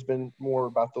has always been more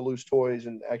about the loose toys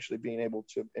and actually being able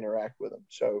to interact with them.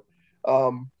 So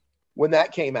when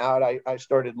that came out, I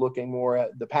started looking more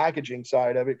at the packaging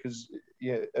side of it, because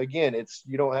again,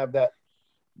 you don't have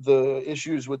the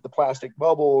issues with the plastic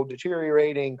bubble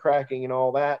deteriorating, cracking, and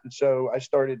all that. And so I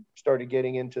started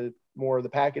getting into more of the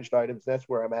packaged items. That's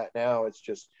where I'm at now. It's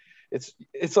just,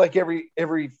 it's like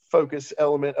every focus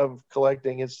element of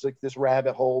collecting. It's like this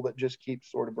rabbit hole that just keeps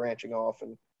sort of branching off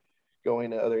and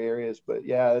going to other areas. But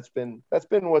yeah, that's been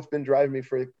what's been driving me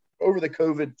for over the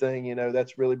COVID thing. You know,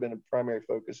 that's really been a primary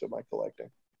focus of my collecting.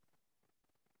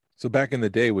 So back in the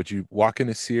day, would you walk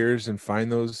into Sears and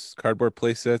find those cardboard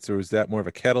play sets, or was that more of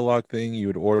a catalog thing you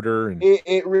would order? And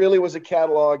it really was a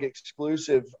catalog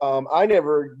exclusive. I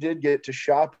never did get to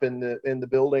shop in the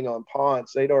building on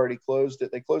Ponce. They'd already closed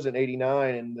it. They closed in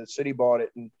 '89, and the city bought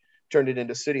it and turned it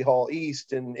into City Hall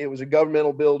East. And it was a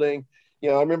governmental building.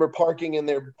 You know, I remember parking in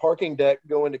their parking deck,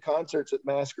 going to concerts at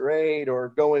Masquerade, or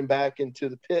going back into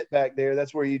the pit back there.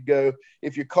 That's where you'd go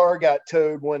if your car got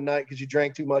towed one night because you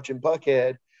drank too much in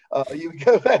Buckhead. You would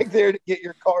go back there to get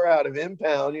your car out of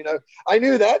impound. You know, I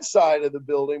knew that side of the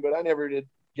building, but I never did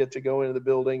get to go into the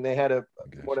building. They had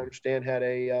what I understand, had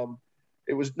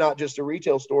it was not just a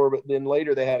retail store, but then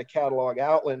later they had a catalog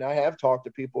outlet. And I have talked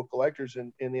to people, collectors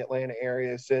in the Atlanta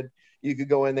area, said you could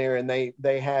go in there and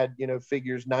they had, you know,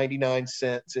 figures 99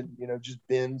 cents and, you know, just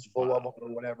bins full of them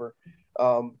or whatever.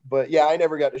 But yeah, I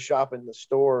never got to shop in the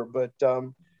store, but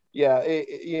yeah,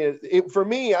 for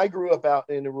me, I grew up out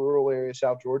in a rural area,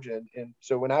 South Georgia. And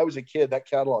so when I was a kid, that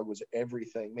catalog was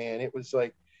everything, man. It was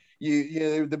like,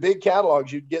 you the big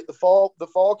catalogs, you'd get the fall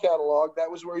catalog.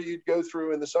 That was where you'd go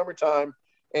through in the summertime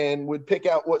and would pick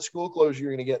out what school clothes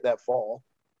you're going to get that fall.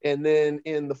 And then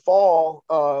in the fall,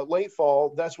 late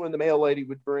fall, that's when the mail lady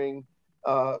would bring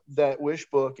that wish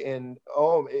book. And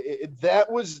that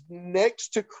was next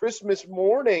to Christmas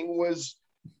morning was,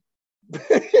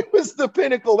 it was the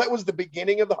pinnacle. That was the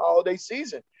beginning of the holiday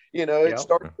season. You know, it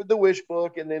started with the wish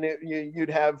book, and then you'd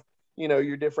have, you know,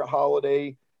 your different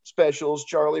holiday specials,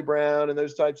 Charlie Brown and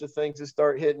those types of things that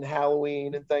start hitting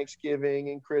Halloween and Thanksgiving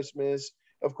and Christmas.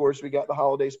 Of course, we got the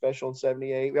holiday special in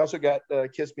 '78. We also got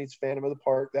Kiss Meets Phantom of the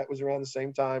Park. That was around the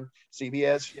same time.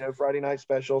 CBS, you know, Friday night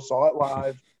special, saw it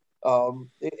live.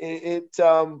 You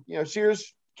know,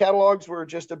 Sears catalogs were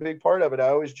just a big part of it. I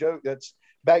always joke that's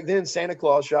back then Santa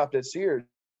Claus shopped at Sears.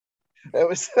 It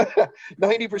was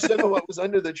 90% of what was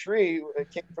under the tree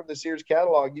came from the Sears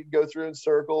catalog. You'd go through and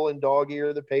circle and dog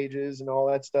ear the pages and all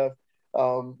that stuff.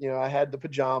 You know, I had the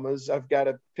pajamas. I've got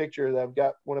a picture that I've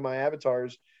got one of my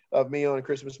avatars of me on a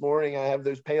Christmas morning. I have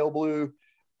those pale blue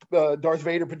Darth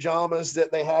Vader pajamas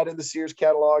that they had in the Sears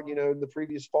catalog, you know, in the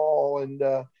previous fall. And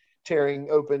tearing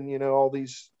open, all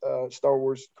these Star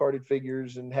Wars carded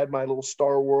figures, and had my little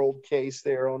Star World case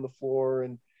there on the floor.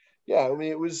 And yeah, I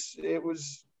mean, it was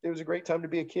a great time to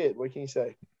be a kid. What can you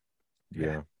say?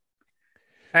 Yeah.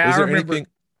 I remember. Anything?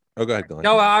 Oh, go ahead, Glenn.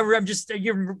 No, I'm just,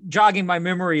 you're jogging my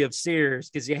memory of Sears,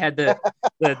 because you had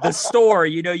the store,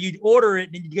 you'd order it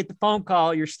and you'd get the phone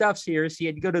call, your stuff's here. So you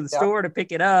had to go to the store to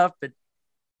pick it up. But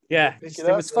yeah,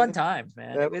 it was fun times,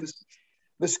 man. It was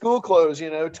the school clothes,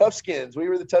 tough skins. We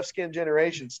were the tough skin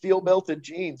generation, steel belted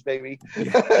jeans, baby.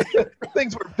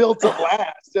 Things were built to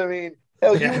last. I mean,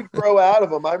 hell, you would grow out of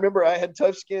them. I remember I had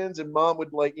tough skins, and Mom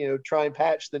would try and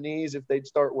patch the knees if they'd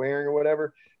start wearing or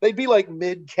whatever. They'd be like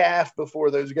mid calf before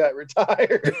those got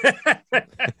retired.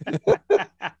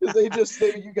 Because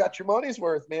you got your money's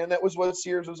worth, man. That was what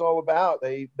Sears was all about.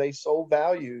 They sold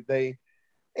value.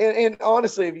 And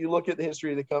honestly, if you look at the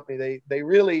history of the company, they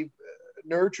really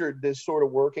nurtured this sort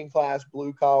of working class,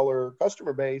 blue collar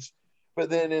customer base.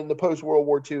 But then in the post World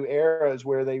War II era is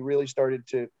where they really started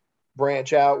to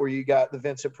branch out, where you got the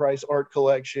Vincent Price art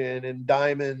collection and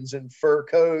diamonds and fur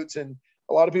coats. And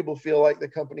a lot of people feel like the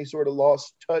company sort of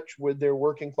lost touch with their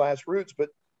working class roots, but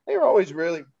they were always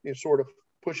really sort of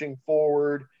pushing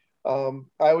forward. I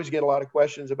always get a lot of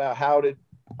questions about how did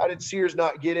Sears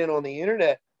not get in on the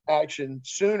internet action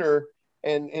sooner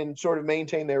and sort of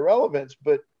maintain their relevance.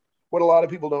 But what a lot of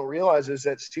people don't realize is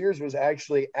that Sears was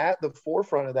actually at the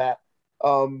forefront of that.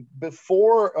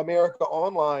 Before America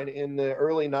Online in the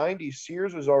early 90s,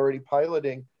 Sears was already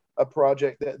piloting a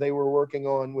project that they were working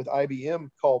on with IBM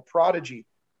called Prodigy.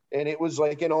 And it was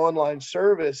like an online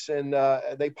service, and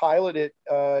they piloted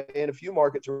in a few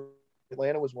markets.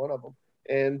 Atlanta was one of them.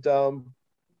 And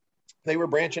they were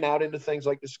branching out into things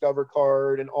like Discover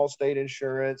Card and Allstate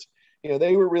Insurance.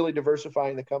 They were really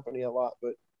diversifying the company a lot.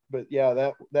 But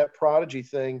yeah, that Prodigy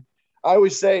thing, I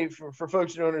always say for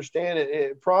folks who don't understand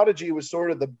it, Prodigy was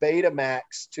sort of the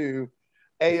Betamax to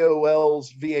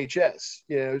AOL's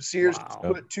VHS. Sears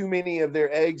put too many of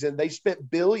their eggs, and they spent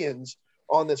billions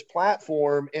on this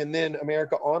platform. And then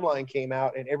America Online came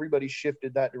out, and everybody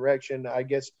shifted that direction. I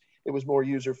guess it was more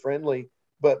user friendly.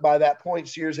 But by that point,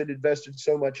 Sears had invested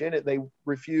so much in it, they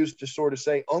refused to sort of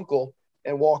say uncle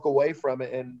and walk away from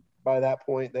it. And by that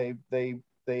point, they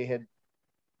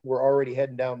were already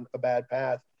heading down a bad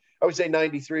path. I would say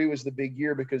 93 was the big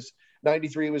year, because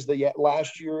 93 was the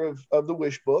last year of the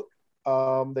Wish Book.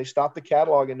 They stopped the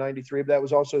catalog in 93, but that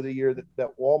was also the year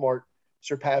that Walmart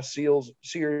surpassed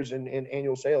Sears in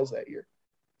annual sales that year.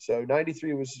 So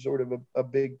 93 was sort of a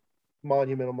big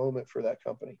monumental moment for that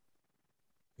company.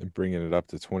 And bringing it up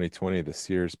to 2020, the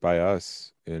Sears by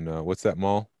Us in what's that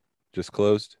mall? Just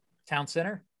closed? Town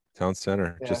Center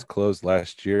just closed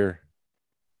last year.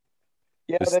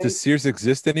 Yeah. Does Sears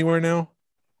exist anywhere now?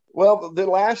 Well,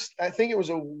 I think it was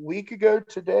a week ago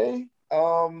today,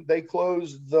 they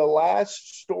closed the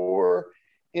last store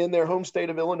in their home state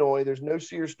of Illinois. There's no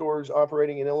Sears stores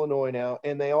operating in Illinois now.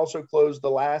 And they also closed the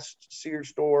last Sears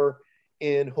store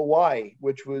in Hawaii,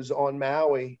 which was on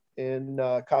Maui in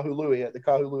Kahului, at the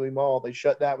Kahului Mall. They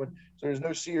shut that one. So there's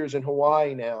no Sears in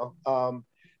Hawaii now.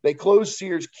 They closed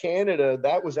Sears Canada.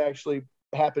 That was actually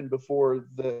happened before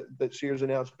that Sears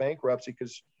announced bankruptcy,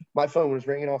 because my phone was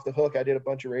ringing off the hook. I did a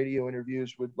bunch of radio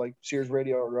interviews with like Sears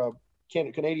radio or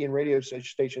Canadian radio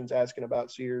stations asking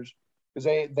about Sears, because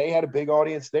they had a big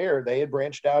audience there. They had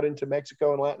branched out into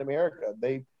Mexico and Latin America.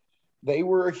 They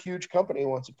were a huge company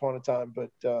once upon a time,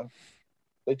 but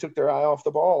they took their eye off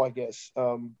the ball, I guess.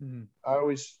 I've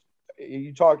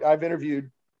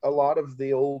interviewed a lot of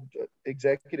the old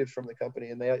executives from the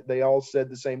company, and they all said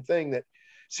the same thing, that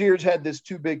Sears had this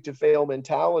too big to fail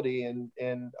mentality.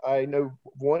 And I know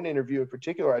one interview in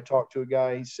particular, I talked to a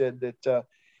guy, he said that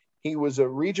he was a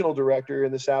regional director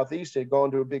in the Southeast, had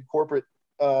gone to a big corporate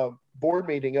board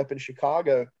meeting up in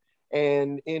Chicago,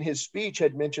 and in his speech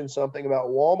had mentioned something about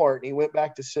Walmart. And he went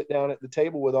back to sit down at the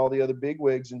table with all the other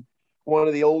bigwigs, and one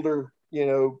of the older,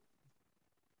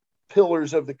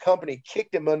 pillars of the company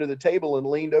kicked him under the table and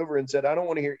leaned over and said, "I don't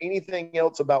want to hear anything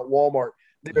else about Walmart.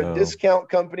 They're a discount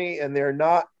company, and they're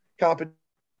not competition."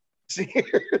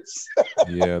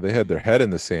 Yeah, they had their head in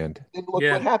the sand. And look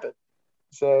what happened.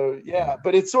 So,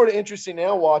 but it's sort of interesting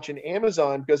now watching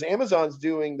Amazon, because Amazon's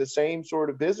doing the same sort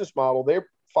of business model. They're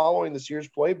following the Sears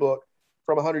playbook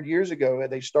from 100 years ago.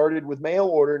 They started with mail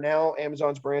order. Now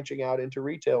Amazon's branching out into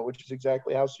retail, which is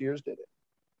exactly how Sears did it.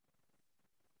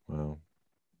 Wow.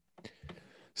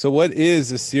 So what is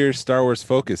the Sears Star Wars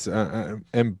focus?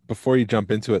 And before you jump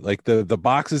into it, like the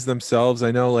boxes themselves,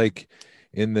 I know like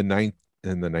in the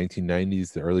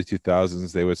 1990s, the early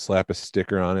 2000s, they would slap a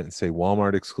sticker on it and say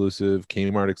Walmart exclusive,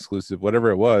 Kmart exclusive, whatever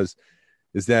it was.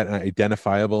 Is that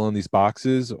identifiable on these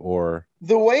boxes, or?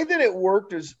 The way that it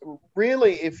worked is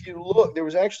really, if you look, there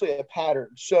was actually a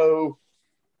pattern. So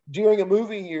during a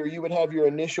movie year, you would have your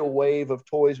initial wave of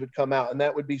toys would come out, and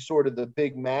that would be sort of the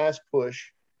big mass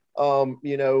push.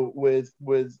 With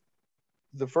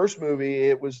the first movie,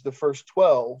 it was the first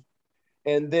 12,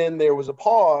 and then there was a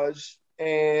pause,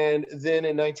 and then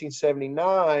in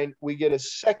 1979, we get a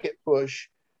second push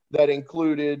that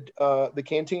included the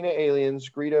Cantina aliens,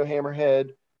 Greedo, Hammerhead,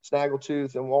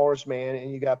 Snaggletooth, and Walrus Man,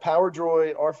 and you got Power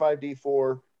Droid,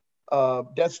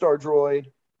 R5D4, Death Star Droid,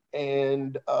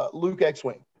 and Luke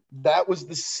X-Wing. That was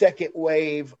the second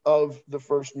wave of the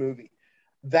first movie.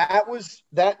 That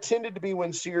tended to be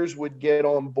when Sears would get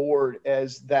on board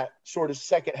as that sort of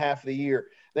second half of the year.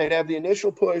 They'd have the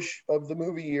initial push of the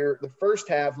movie year, the first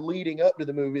half leading up to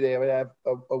the movie, they would have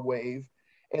a wave.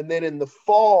 And then in the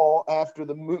fall, after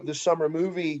the summer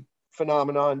movie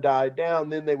phenomenon died down,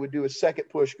 then they would do a second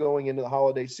push going into the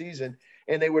holiday season,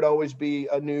 and they would always be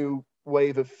a new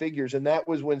wave of figures. And that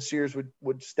was when Sears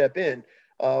would step in.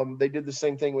 They did the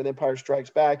same thing with Empire Strikes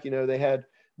Back. They had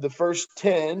the first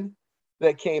 10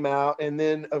 that came out, and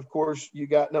then of course you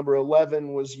got number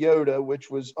 11 was Yoda, which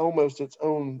was almost its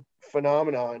own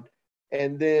phenomenon.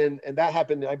 And that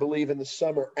happened, I believe, in the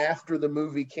summer after the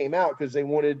movie came out, because it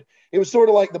was sort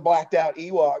of like the blacked out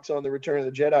Ewoks on the Return of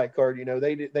the Jedi card.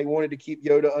 They wanted to keep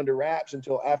Yoda under wraps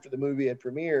until after the movie had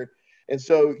premiered. And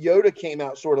so Yoda came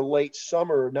out sort of late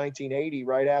summer of 1980,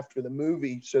 right after the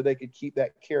movie, so they could keep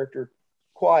that character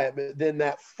quiet. But then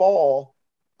that fall,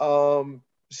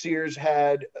 Sears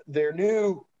had their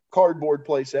new cardboard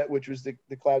playset, which was the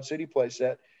Cloud City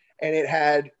playset, and it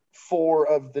had 4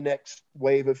 of the next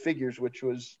wave of figures, which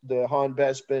was the Han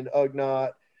Bespin,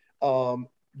 Ugnaught,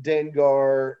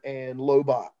 Dengar, and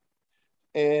Lobot.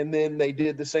 And then they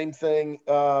did the same thing,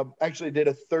 actually did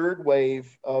a third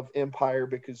wave of Empire,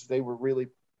 because they were really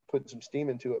putting some steam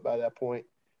into it by that point.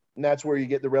 And that's where you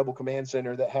get the Rebel Command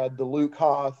Center that had the Luke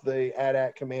Hoth, the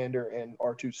AT-AT Commander, and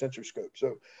R2 sensor scope.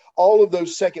 So all of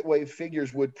those second wave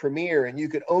figures would premiere, and you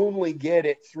could only get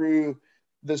it through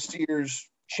the Sears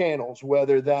channels,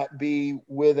 whether that be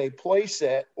with a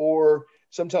playset, or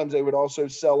sometimes they would also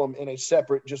sell them in a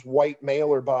separate just white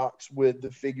mailer box with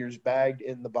the figures bagged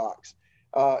in the box.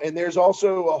 And there's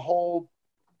also a whole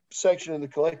section of the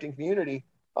collecting community.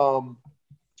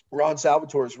 Ron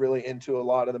Salvatore is really into a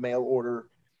lot of the mail order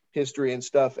history and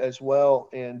stuff as well.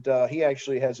 And he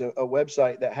actually has a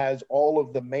website that has all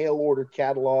of the mail order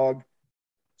catalog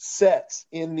sets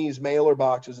in these mailer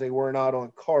boxes. They were not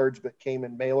on cards, but came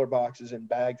in mailer boxes in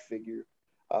bag figure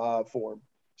form.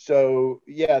 So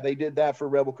yeah, they did that for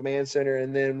Rebel Command Center.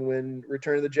 And then when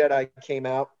Return of the Jedi came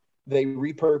out, they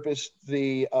repurposed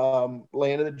the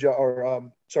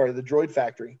the Droid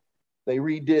Factory. They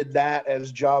redid that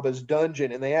as Jabba's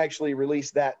dungeon, and they actually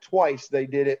released that twice. They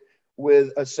did it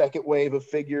with a second wave of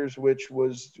figures, which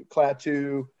was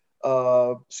Klaatu,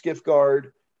 Skiff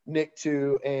Guard,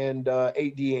 Nikto, and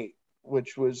 8D8,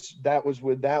 which was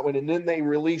with that one. And then they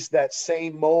released that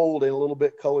same mold in a little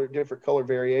bit different color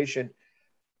variation,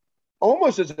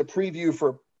 almost as a preview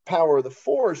for Power of the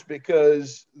Force,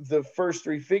 because the first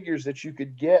 3 figures that you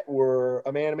could get were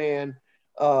a Man-Man,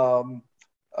 Barada,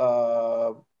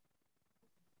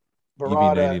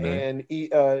 and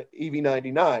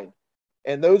EV-99.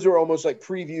 And those are almost like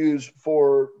previews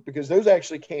because those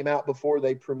actually came out before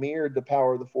they premiered the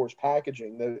Power of the Force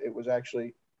packaging. It was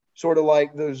actually sort of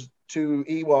like those 2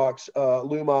 Ewoks,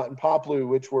 Lumot and Poplu,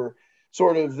 which were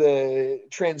sort of the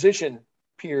transition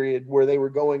period where they were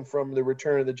going from the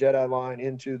Return of the Jedi line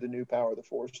into the new Power of the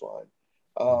Force line.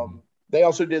 They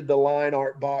also did the line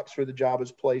art box for the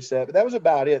Jabba's playset, but that was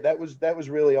about it. That was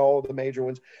really all the major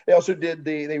ones. They also did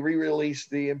they re-released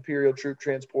the Imperial Troop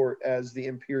Transport as the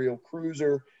Imperial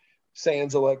Cruiser,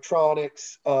 sans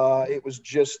electronics. It was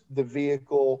just the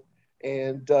vehicle,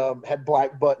 and had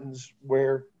black buttons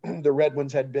where the red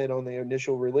ones had been on the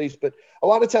initial release. But a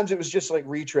lot of times it was just like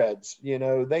retreads.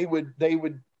 They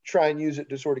would try and use it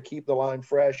to sort of keep the line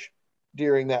fresh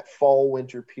during that fall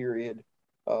winter period.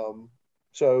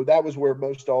 So that was where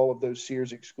most all of those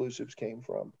Sears exclusives came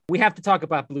from. We have to talk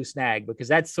about Blue Snag, because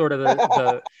that's sort of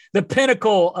the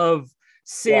pinnacle of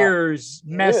Sears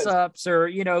mess ups, or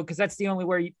because that's the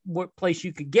only place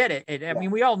you could get it. And I mean,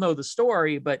 we all know the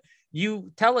story, but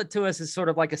you tell it to us as sort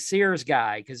of like a Sears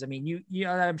guy, because I mean, you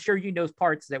I'm sure you know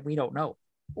parts that we don't know.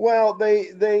 Well,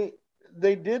 they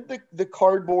did the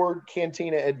cardboard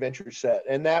Cantina adventure set,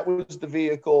 and that was the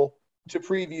vehicle to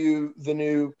preview the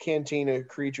new Cantina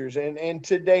creatures. And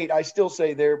to date, I still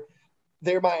say they're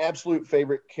my absolute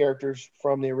favorite characters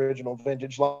from the original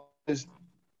vintage line.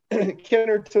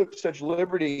 Kenner took such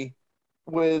liberty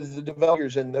with the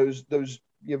developers and those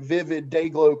vivid day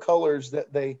glow colors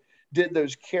that they did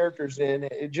those characters in.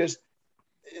 It just,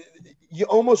 you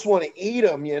almost want to eat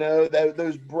them,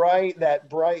 those bright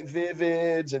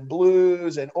vivids and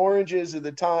blues and oranges of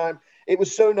the time. It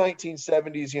was so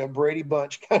 1970s, Brady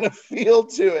Bunch kind of feel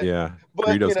to it. Yeah. But,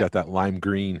 Greedo's got that lime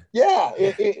green. Yeah,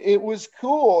 it was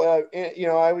cool. I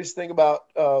always think about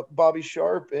Bobby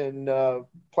Sharp in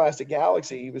Plastic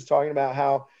Galaxy. He was talking about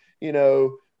how,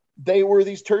 they were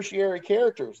these tertiary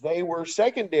characters. They were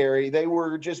secondary. They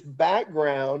were just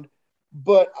background.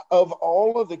 But of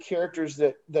all of the characters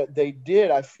that they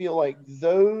did, I feel like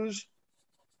those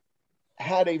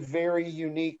had a very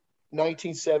unique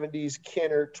 1970s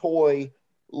Kenner toy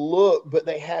look, but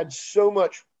they had so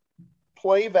much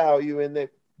play value in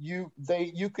that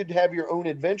you could have your own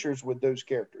adventures with those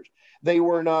characters. They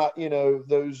were not,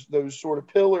 those sort of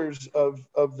pillars of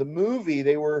the movie.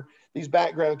 They were these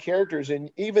background characters. And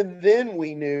even then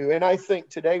we knew, and I think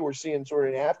today we're seeing sort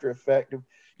of an after effect of,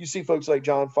 you see folks like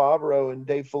Jon Favreau and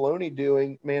Dave Filoni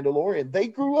doing Mandalorian. They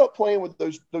grew up playing with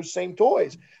those same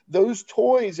toys. Those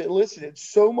toys elicited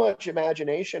so much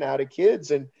imagination out of kids.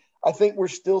 And I think we're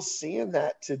still seeing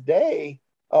that today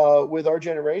with our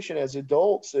generation as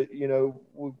adults.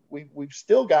 We've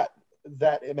still got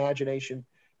that imagination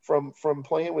from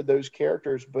playing with those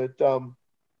characters. But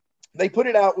they put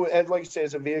it out, as like I say,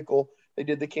 as a vehicle. They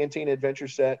did the Cantina Adventure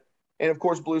set. And of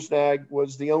course, Blue Snag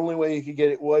was the only way you could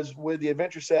get it was with the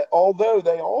adventure set. Although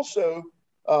they also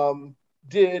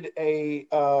did a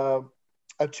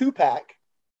 2-pack,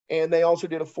 and they also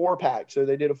did a 4-pack. So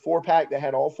they did a 4-pack that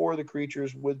had all 4 of the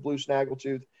creatures with Blue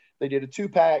Snaggletooth. They did a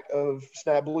 2-pack of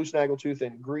Blue Snaggletooth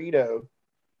and Greedo.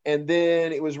 And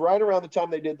then it was right around the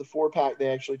time they did the 4-pack, they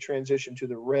actually transitioned to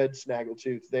the Red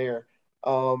Snaggletooth there.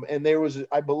 And there was,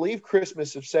 I believe,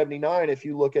 Christmas of '79. If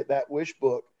you look at that wish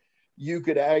book, you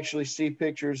could actually see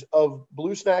pictures of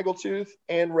Blue Snaggletooth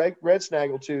and Red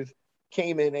Snaggletooth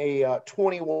came in a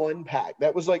 21-pack.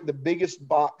 That was like the biggest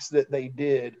box that they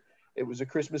did. It was a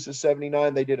Christmas of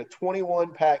 '79. They did a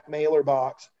 21-pack mailer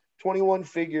box, 21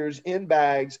 figures in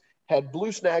bags, had Blue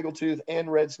Snaggletooth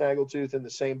and Red Snaggletooth in the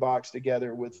same box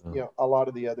together with a lot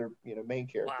of the other main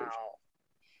characters. Wow.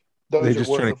 Those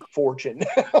are worth a fortune.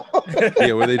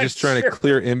 Yeah, were they just trying to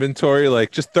clear inventory?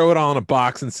 Like, just throw it all in a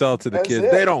box and sell it to the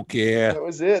kids. They don't care. That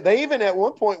was it. They even at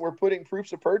one point were putting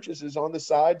proofs of purchases on the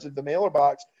sides of the mailer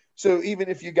box. So even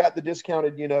if you got the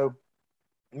discounted,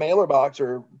 mailer box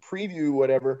or preview,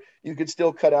 whatever, you could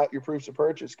still cut out your proofs of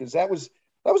purchase, because that was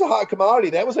a hot commodity.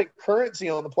 That was like currency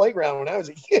on the playground when I was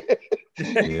a kid.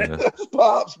 Yeah. Those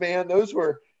pops, man, those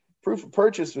were proof of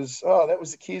purchase that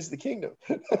was the keys to the kingdom.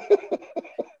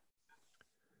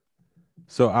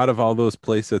 So out of all those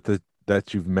places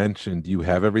that you've mentioned, do you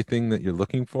have everything that you're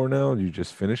looking for now? Do you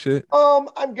just finish it?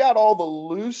 I've got all the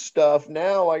loose stuff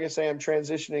now. Like I say, I'm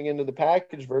transitioning into the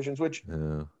package versions, which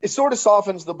it sort of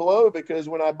softens the blow, because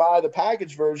when I buy the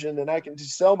package version, then I can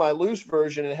just sell my loose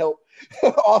version and help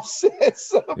offset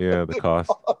some the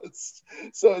cost.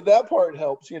 So that part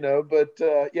helps, But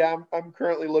I'm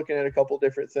currently looking at a couple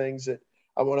different things that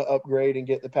I want to upgrade and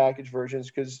get the package versions,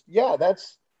 because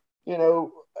that's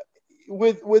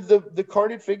with the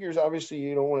carded figures, obviously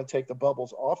you don't want to take the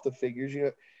bubbles off the figures,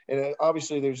 and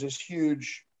obviously there's this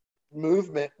huge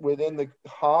movement within the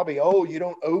hobby. Oh, you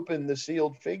don't open the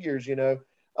sealed figures,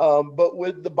 but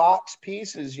with the box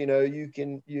pieces, you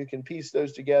can piece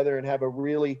those together and have a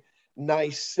really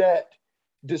nice set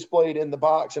displayed in the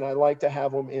box. And I like to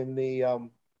have them in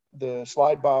the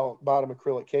slide bottom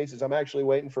acrylic cases. I'm actually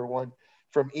waiting for one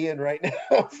from Ian right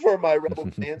now for my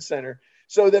Rebel Command Center,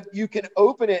 so that you can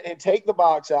open it and take the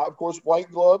box out. Of course,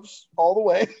 white gloves all the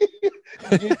way.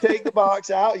 You take the box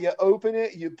out, you open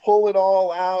it, you pull it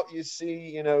all out. You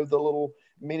see, the little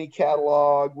mini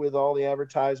catalog with all the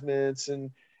advertisements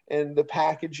and the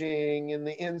packaging and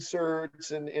the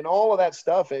inserts and all of that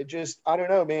stuff. It just, I don't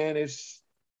know, man.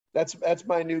 That's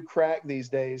my new crack these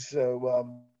days.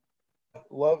 So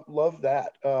love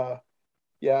that.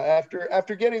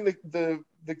 After getting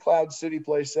the Cloud City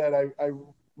play set, I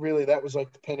really, that was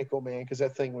like the pinnacle, man, because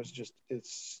that thing was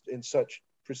it's in such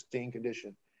pristine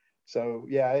condition. So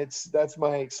that's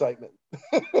my excitement.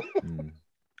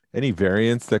 Any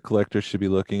variants that collectors should be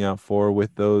looking out for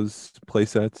with those play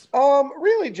sets?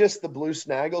 Really just the Blue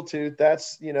Snaggletooth.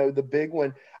 That's the big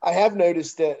one. I have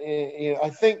noticed that I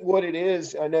think what it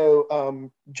is, I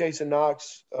know Jason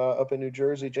Knox up in New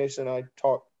Jersey, Jason and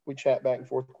I we chat back and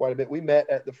forth quite a bit. We met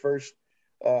at the first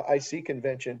IC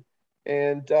convention,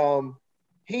 and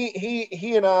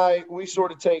he and we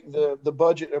sort of take the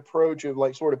budget approach of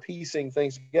like sort of piecing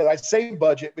things together. I say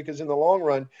budget because in the long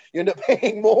run you end up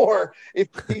paying more if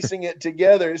piecing it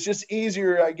together. It's just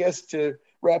easier, I guess, to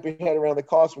wrap your head around the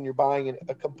cost when you're buying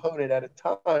a component at a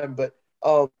time. But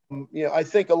I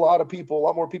think a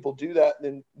lot more people do that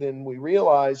than we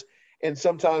realize. And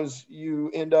sometimes you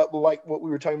end up like what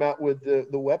we were talking about with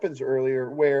the weapons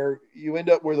earlier, where you end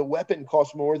up where the weapon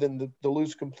costs more than the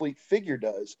loose complete figure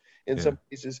does in some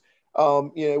cases.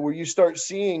 Where you start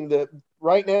seeing the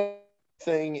right now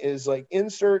thing is like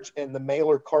inserts and the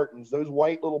mailer cartons, those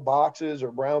white little boxes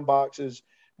or brown boxes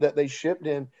that they shipped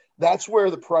in. That's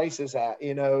where the price is at.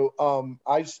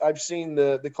 I've seen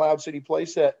the Cloud City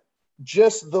playset,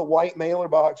 just the white mailer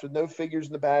box with no figures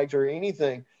in the bags or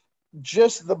anything.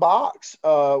 Just the box.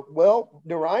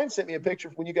 Narayan sent me a picture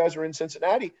when you guys were in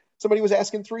Cincinnati. Somebody was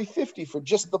asking $350 for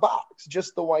just the box,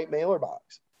 just the white mailer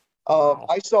box. Wow.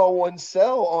 I saw one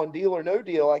sell on Deal or No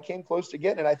Deal. I came close to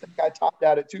getting it. I think I topped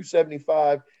out at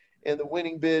 $275, and the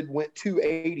winning bid went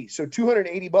 $280. So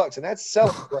 $280, and that's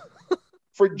selling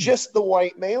for just the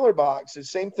white mailer box. The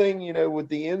same thing, with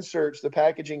the inserts, the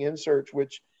packaging inserts,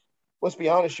 which, let's be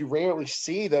honest, you rarely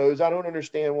see those. I don't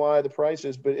understand why the price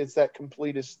is, but it's that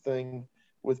completest thing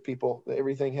with people.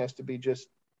 Everything has to be just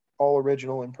all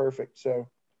original and perfect. So,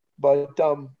 but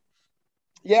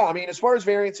as far as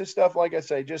variants and stuff, like I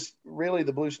say, just really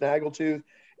the blue snaggletooth.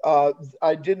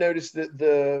 I did notice that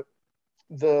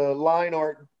the line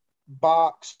art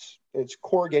box, it's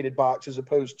corrugated box as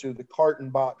opposed to the carton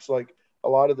box like a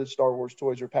lot of the Star Wars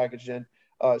toys are packaged in.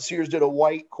 Sears did a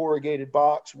white corrugated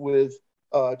box with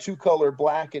two-color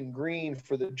black and green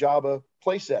for the Jabba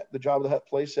playset, the Jabba the Hutt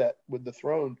playset with the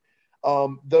throne.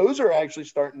 Those are actually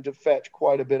starting to fetch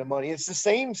quite a bit of money. It's the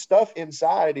same stuff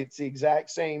inside. It's the exact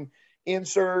same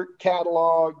insert,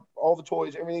 catalog, all the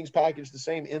toys, everything's packaged the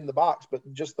same in the box, but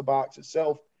just the box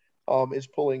itself is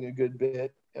pulling a good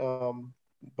bit.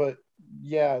 But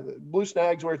yeah, Blue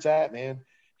Snag's where it's at, man.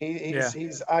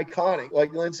 He's iconic.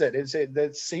 Like Glenn said,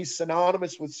 he's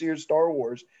synonymous with Sears Star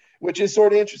Wars, which is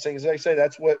sort of interesting. As I say,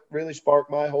 that's what really sparked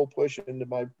my whole push into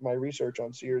my research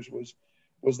on Sears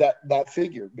was that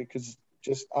figure, because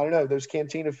just, I don't know, those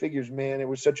Cantina figures, man, it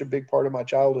was such a big part of my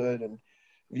childhood. And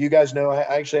you guys know, I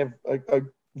actually have a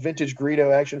vintage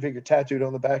Greedo action figure tattooed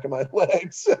on the back of my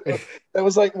leg. So that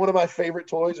was like one of my favorite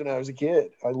toys when I was a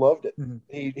kid. I loved it.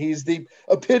 Mm-hmm. He's the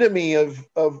epitome of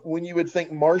when you would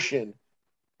think Martian.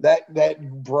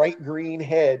 That bright green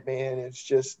head, man, it's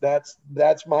just that's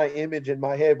my image in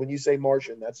my head when you say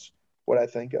Martian. That's what I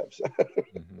think of. So.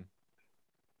 Mm-hmm.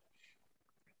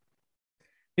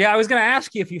 Yeah, I was going to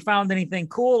ask you if you found anything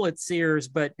cool at Sears,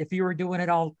 but if you were doing it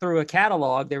all through a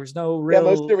catalog, there was no real. Yeah,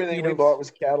 most everything we bought was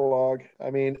catalog.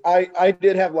 I mean, I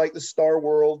did have like the Star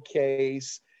World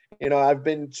case. I've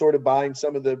been sort of buying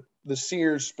some of the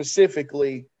Sears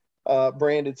specifically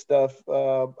branded stuff.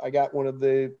 I got one of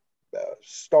the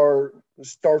star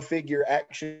figure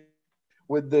action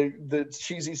with the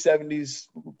cheesy 70s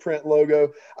print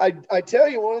logo. I tell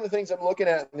you, one of the things I'm looking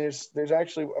at, and there's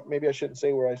actually, maybe I shouldn't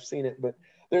say where I've seen it, but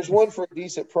there's one for a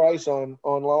decent price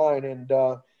online, and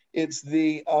it's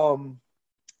it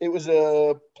was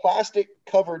a plastic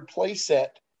covered play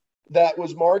set that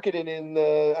was marketed in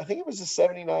I think it was the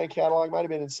 79 catalog, might have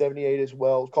been in 78 as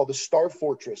well. It's called the Star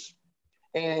Fortress,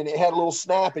 and it had a little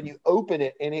snap, and you open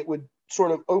it and it would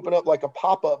sort of open up like a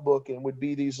pop-up book, and would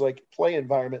be these like play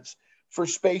environments for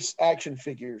space action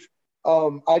figures.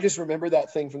 I just remember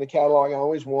that thing from the catalog. I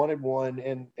always wanted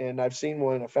one, and I've seen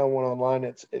one. I found one online.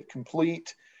 It's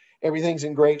complete. Everything's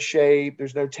in great shape.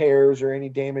 There's no tears or any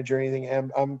damage or anything.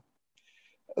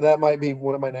 That might be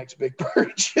one of my next big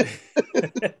purchases.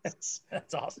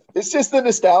 That's awesome. It's just the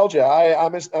nostalgia.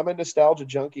 I'm a nostalgia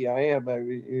junkie. I am.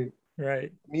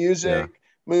 Right. Music,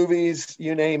 movies,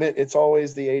 you name it. It's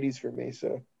always the 80s for me.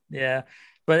 So yeah,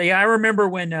 but yeah, I remember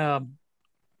when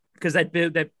because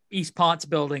that East Ponce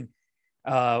building,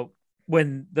 because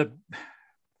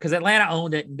Atlanta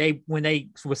owned it, and when they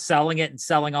was selling it and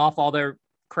selling off all their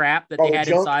crap that they had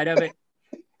junk inside of it,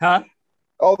 huh?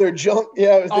 All their junk,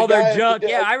 yeah. All their junk,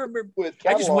 yeah. I remember.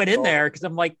 I just went in there because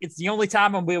I'm like, it's the only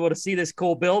time I'm gonna be able to see this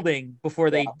cool building before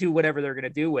they do whatever they're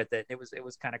gonna do with it. It was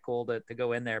kind of cool to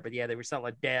go in there, but yeah, they were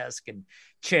selling desks and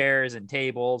chairs and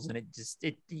tables, and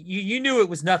you knew it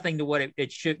was nothing to what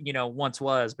it should once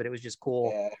was, but it was just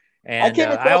cool. Yeah. And I came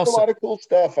across a lot of cool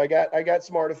stuff. I got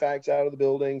some artifacts out of the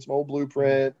building, some old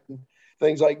blueprint, and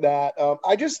things like that.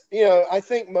 I just, I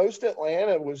think most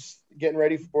Atlanta was getting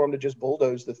ready for them to just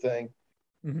bulldoze the thing.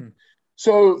 Mm-hmm.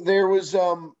 So there was,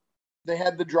 they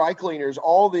had the dry cleaners,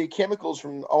 all the chemicals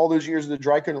from all those years of the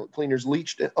dry cleaners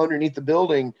leached underneath the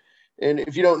building. And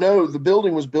if you don't know, the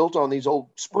building was built on these old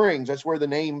springs. That's where the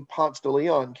name Ponce de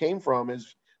Leon came from.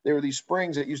 Is there were these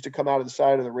springs that used to come out of the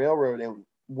side of the railroad and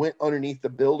went underneath the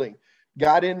building,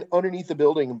 got in underneath the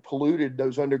building and polluted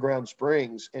those underground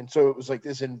springs. And so it was like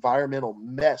this environmental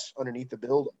mess underneath the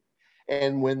building.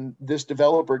 And when this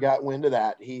developer got wind of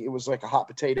that, it was like a hot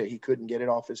potato. He couldn't get it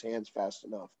off his hands fast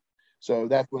enough. So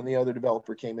that's when the other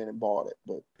developer came in and bought it.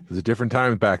 But It was a different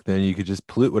time back then. You could just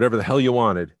pollute whatever the hell you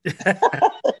wanted.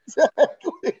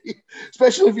 exactly,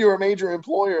 especially if you were a major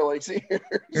employer like Sears.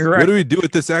 Right. What do we do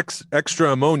with this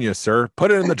extra ammonia, sir? Put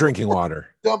it in the drinking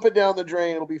water. Dump it down the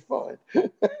drain. It'll be fine.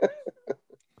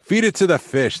 Feed it to the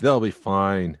fish. They'll be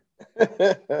fine.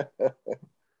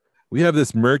 We have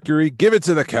this mercury. Give it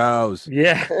to the cows.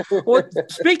 Yeah. Well,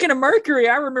 speaking of mercury,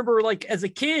 I remember like as a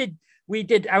kid,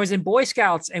 I was in Boy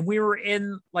Scouts and we were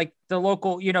in like the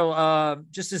local,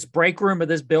 just this break room of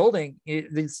this building.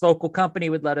 This local company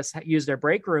would let us use their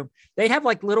break room. They'd have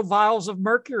like little vials of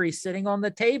mercury sitting on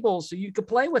the table so you could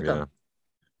play with them.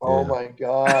 Oh my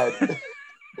God. And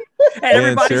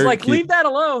everybody's like, leave that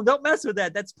alone. Don't mess with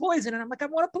that. That's poison. And I'm like, I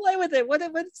want to play with it.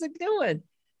 What's it doing?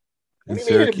 What do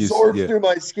you mean it absorbs through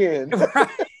my skin? Right.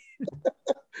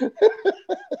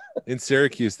 In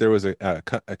Syracuse, there was a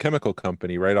chemical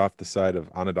company right off the side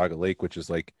of Onondaga Lake, which is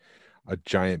like a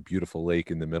giant, beautiful lake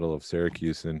in the middle of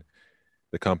Syracuse. And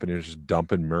the company was just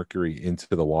dumping mercury into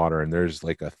the water. And there's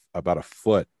like about a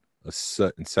foot of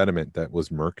soot and sediment that was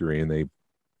mercury. And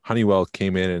Honeywell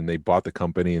came in and they bought the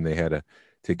company and they had to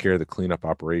take care of the cleanup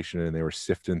operation. And they were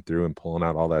sifting through and pulling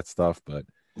out all that stuff. But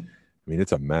I mean,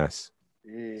 it's a mess.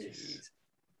 Jeez.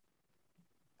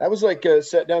 That was like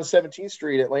set down 17th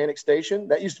Street, Atlantic Station.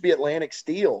 That used to be Atlantic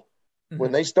Steel. Mm-hmm.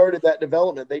 When they started that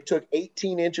development, they took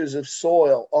 18 inches of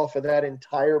soil off of that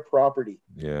entire property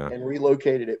and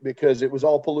relocated it because it was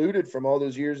all polluted from all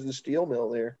those years of the steel mill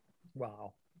there.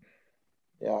 Wow.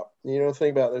 Yeah. You don't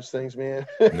think about those things, man.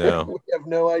 No. We have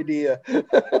no idea.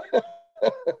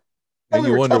 And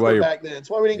you wonder why back then.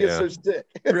 That's why we didn't get so sick.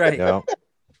 Right. Yeah.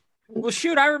 Well,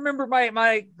 shoot, I remember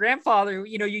my grandfather,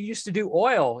 you used to do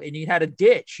oil and you had a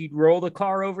ditch. You'd roll the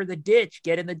car over the ditch,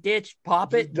 get in the ditch,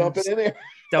 pop it, dump it in there,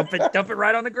 dump it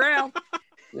right on the ground.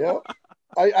 Yeah.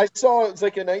 I saw it's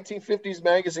like a 1950s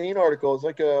magazine article. It's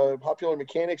like a Popular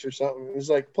Mechanics or something. It was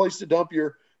like a place to dump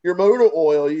your motor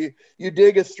oil. You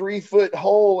dig a 3-foot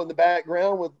hole in the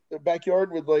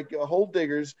backyard with like hole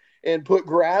diggers and put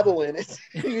gravel in it.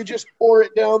 You just pour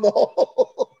it down the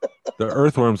hole. The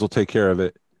earthworms will take care of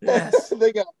it. Yes.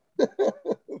 They'll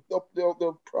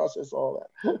process all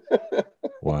that.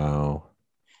 Wow.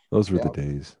 Those were the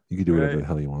days. You could do whatever the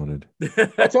hell you wanted.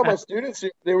 I tell my students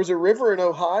there was a river in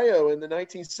Ohio in the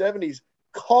 1970s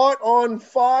caught on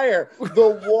fire.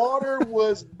 The water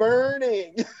was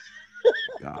burning.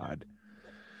 God.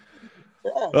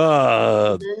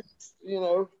 Yeah.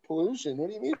 Pollution. What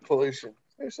do you mean pollution?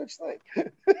 There's such thing.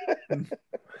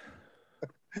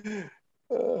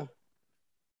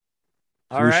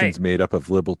 Pollution's made up of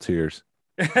liberal tears.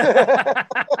 Oh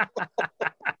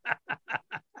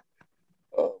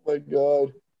my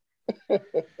God.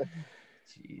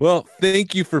 Well,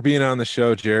 thank you for being on the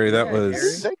show, Jerry. That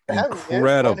was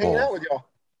incredible.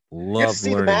 Love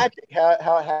learning. The magic,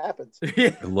 how it happens.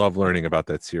 I love learning about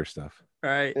that Sear stuff.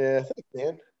 Right. Yeah, thanks,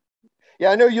 man. Yeah,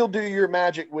 I know you'll do your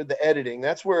magic with the editing.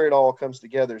 That's where it all comes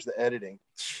together, is the editing.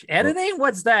 Editing?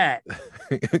 What's that?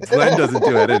 Glenn doesn't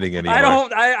do editing anymore.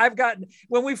 I've gotten,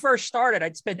 when we first started,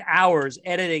 I'd spend hours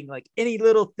editing like any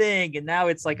little thing. And now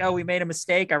it's like, oh, we made a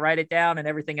mistake. I write it down and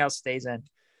everything else stays in.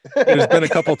 There's been a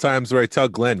couple times where I tell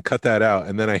Glenn, cut that out.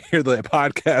 And then I hear the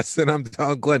podcast and I'm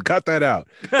telling Glenn, cut that out.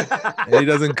 And he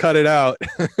doesn't cut it out.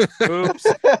 Oops.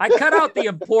 I cut out the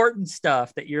important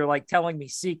stuff that you're like telling me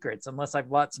secrets. Unless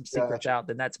I've let some secrets out,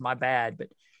 then that's my bad. But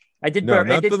I did. No,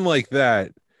 nothing like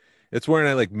that. It's when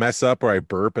I like mess up or I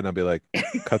burp and I'll be like,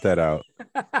 cut that out.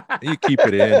 You keep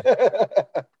it in.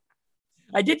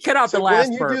 I did cut out the last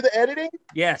Glenn, you burp. do the editing?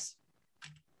 Yes.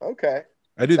 Okay.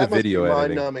 I do the video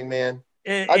editing. Mind-numbing, man.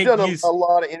 I've done a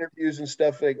lot of interviews and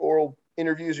stuff, like oral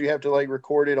interviews. You have to like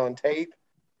record it on tape,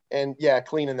 and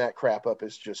cleaning that crap up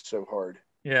is just so hard.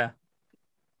 Yeah.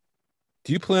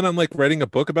 Do you plan on like writing a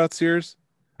book about Sears?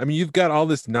 I mean, you've got all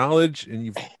this knowledge,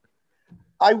 and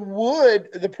I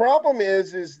would. The problem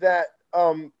is that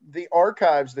the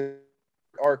archives,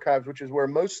 which is where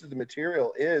most of the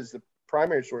material is, the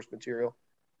primary source material,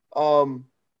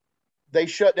 they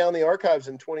shut down the archives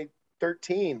in 2013.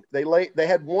 They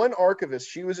had one archivist.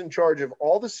 She was in charge of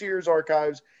all the Sears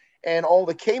archives and all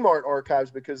the Kmart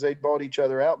archives because they'd bought each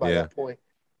other out by that point.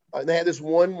 They had this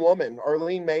one woman,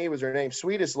 Arlene May was her name,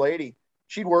 sweetest lady.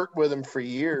 She'd worked with them for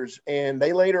years, and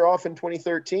they laid her off in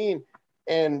 2013.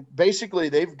 And basically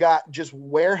they've got just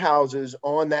warehouses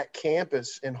on that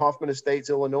campus in Hoffman Estates,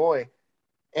 Illinois.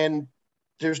 And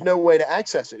there's no way to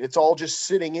access it. It's all just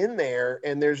sitting in there,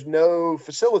 and there's no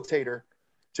facilitator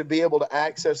to be able to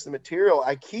access the material.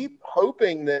 I keep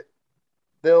hoping that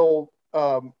they'll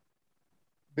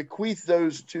bequeath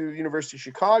those to University of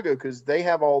Chicago, because they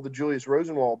have all the Julius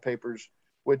Rosenwald papers,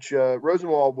 which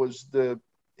Rosenwald was the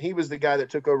guy that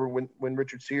took over when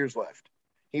Richard Sears left.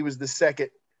 He was the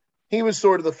second. He was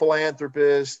sort of the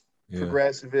philanthropist,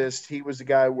 progressivist. He was the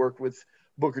guy who worked with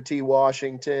Booker T.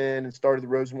 Washington and started the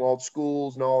Rosenwald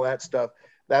schools and all that stuff.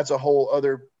 That's a whole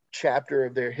other chapter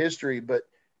of their history. But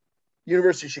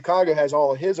University of Chicago has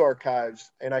all of his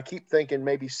archives, and I keep thinking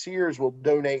maybe Sears will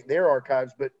donate their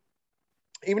archives. But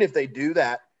even if they do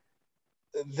that,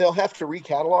 they'll have to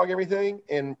recatalog everything.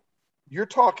 And you're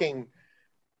talking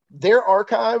their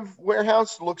archive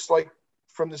warehouse looks like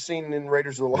from the scene in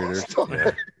Raiders of the Lost Ark.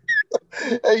 Yeah.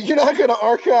 You're not going to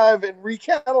archive and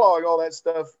recatalog all that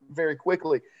stuff very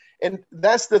quickly. And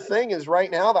that's the thing, is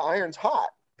right now the iron's hot.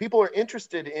 People are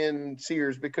interested in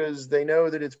Sears because they know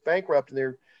that it's bankrupt and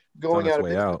they're going out of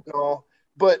business and all,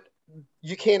 but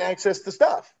you can't access the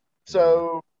stuff.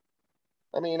 So,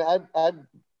 I mean, I've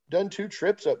done 2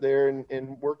 trips up there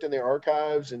and worked in their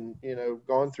archives and,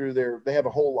 gone through they have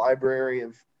a whole library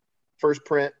of first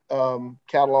print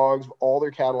catalogs, all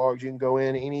their catalogs. You can go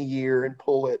in any year and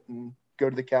pull it and go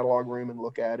to the catalog room and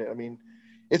look at it. I mean,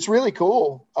 it's really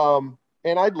cool.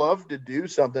 And I'd love to do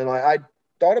something. I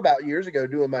thought about years ago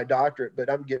doing my doctorate, but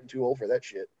I'm getting too old for that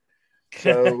shit.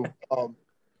 So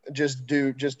just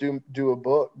do a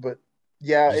book. But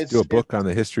yeah, do a book on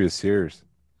the history of Sears.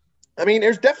 I mean,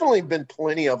 there's definitely been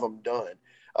plenty of them done.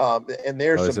 And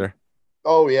there's is there?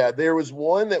 Oh yeah, there was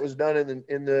one that was done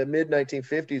in the mid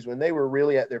 1950s when they were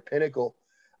really at their pinnacle,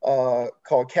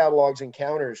 called Catalogs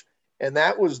Encounters, and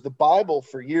that was the Bible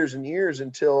for years and years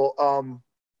until,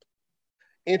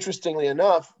 interestingly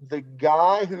enough, the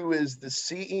guy who is the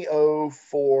CEO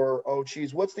for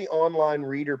what's the online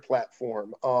reader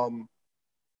platform?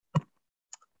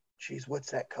 What's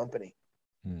that company?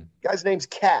 Guy's name's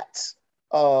Katz.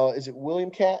 Is it William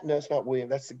Cat? No, it's not William.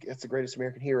 That's the greatest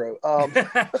American hero. I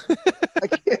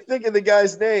can't think of the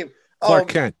guy's name. Clark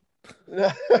Kent.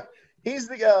 He's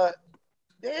the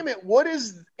damn it. What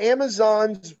is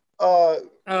Amazon's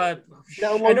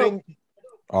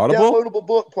downloadable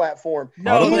book platform?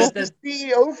 No, he's the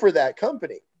CEO for that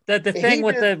company. The thing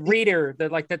with the reader,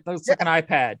 that looks like an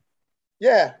iPad.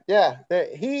 Yeah.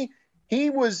 He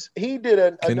did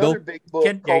another big book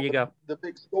called there you go. The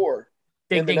Big Store.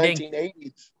 Ding, in the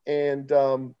 1980s. And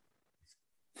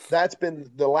that's been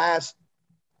the last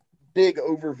big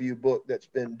overview book that's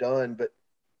been done. But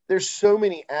there's so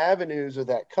many avenues of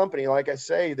that company. Like I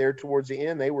say, there towards the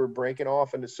end, they were breaking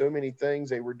off into so many things.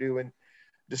 They were doing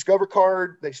Discover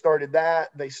Card. They started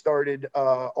that. They started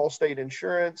Allstate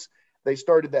Insurance. They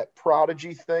started that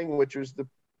Prodigy thing, which was the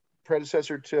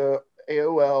predecessor to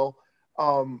AOL.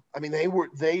 I mean, they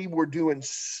were doing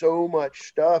so much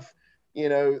stuff,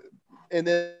 and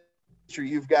then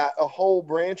you've got a whole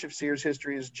branch of Sears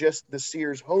history is just the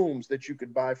Sears homes that you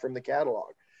could buy from the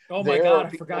catalog. Oh my God, I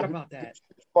forgot about that.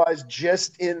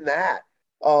 Just in that.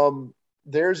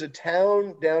 There's a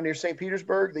town down near St.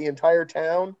 Petersburg. The entire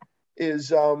town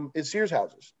is Sears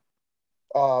houses.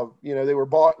 They were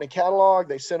bought in a catalog.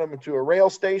 They sent them to a rail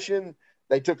station.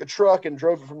 They took a truck and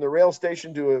drove it from the rail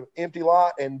station to an empty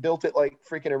lot and built it like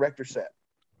freaking erector set.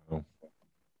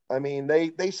 I mean,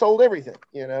 they sold everything,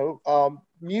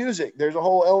 music. There's a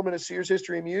whole element of Sears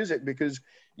history in music, because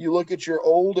you look at your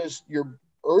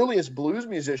earliest blues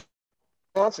musician,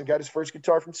 Johnson got his first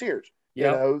guitar from Sears.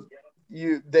 Yep.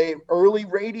 Early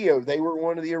radio. They were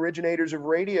one of the originators of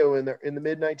radio in the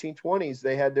mid 1920s.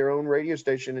 They had their own radio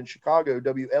station in Chicago,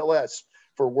 WLS,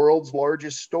 for world's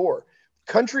largest store.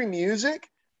 Country music.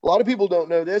 A lot of people don't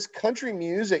know this. Country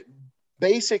music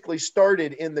basically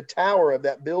started in the tower of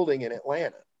that building in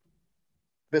Atlanta.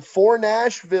 Before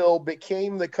Nashville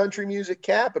became the country music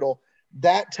capital,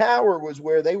 that tower was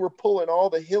where they were pulling all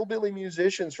the hillbilly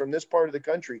musicians from this part of the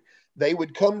country. They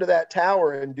would come to that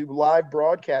tower and do live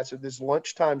broadcasts of this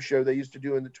lunchtime show they used to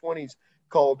do in the 20s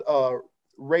called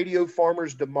Radio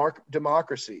Farmers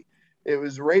Democracy. It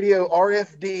was Radio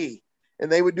RFD, and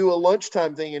they would do a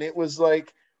lunchtime thing, and it was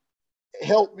like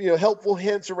helpful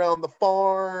hints around the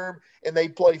farm, and they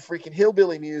play freaking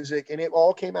hillbilly music, and it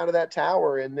all came out of that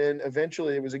tower. And then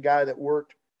eventually there was a guy that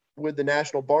worked with the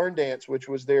National Barn Dance, which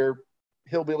was their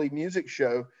hillbilly music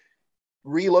show,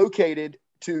 relocated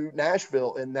to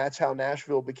Nashville, and that's how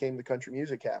Nashville became the country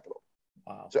music capital.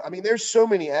 Wow. So I mean, there's so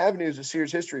many avenues of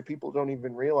Sears history people don't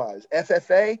even realize.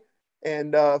 FFA,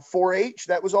 And 4-H,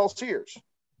 that was all Sears.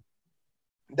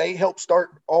 They helped start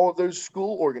all of those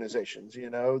school organizations.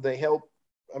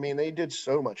 They did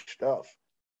so much stuff.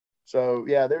 So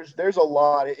yeah, there's a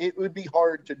lot. It would be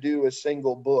hard to do a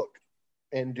single book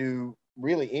and do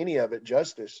really any of it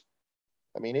justice.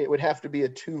 I mean, it would have to be a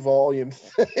 2-volume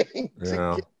thing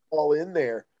to get all in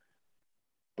there.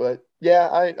 But yeah,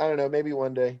 I don't know. Maybe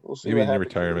one day we'll see. Maybe in your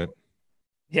retirement.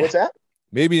 Yeah. What's that?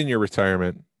 Maybe in your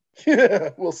retirement. Yeah,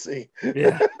 we'll see.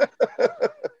 Yeah.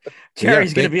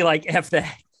 Jerry's gonna be like, F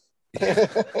that.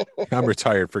 I'm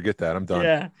retired. Forget that. I'm done.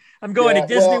 Yeah. I'm going to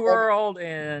Disney World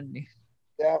and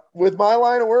with my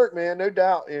line of work, man, no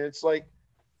doubt. And it's like,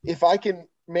 if I can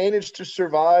manage to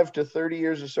survive to 30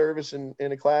 years of service in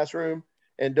a classroom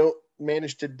and don't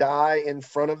manage to die in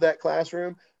front of that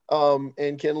classroom,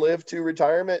 and can live to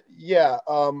retirement,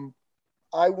 I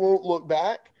won't look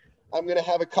back. I'm going to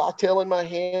have a cocktail in my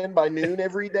hand by noon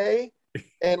every day.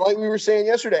 And like we were saying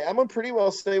yesterday, I'm going to pretty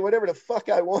well say whatever the fuck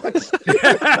I want.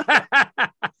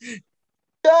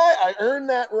 I earned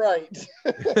that right.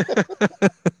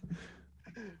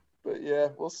 But yeah,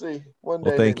 we'll see. One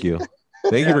day. Well, thank you.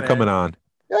 Thank you for coming on.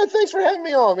 Yeah, thanks for having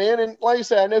me on, man. And like I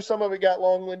said, I know some of it got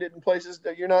long-winded in places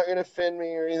that you're not going to offend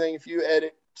me or anything if you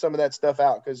edit some of that stuff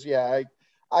out. Because,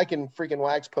 I can freaking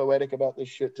wax poetic about this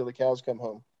shit till the cows come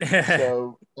home.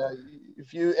 So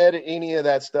if you edit any of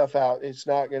that stuff out, it's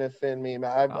not going to offend me.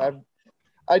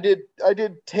 I did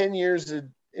 10 years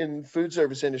in food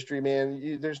service industry,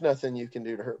 man. There's nothing you can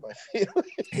do to hurt my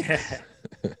feelings.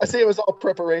 I say it was all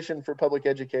preparation for public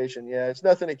education. Yeah, it's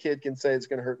nothing a kid can say is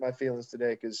going to hurt my feelings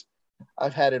today because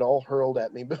I've had it all hurled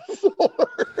at me before.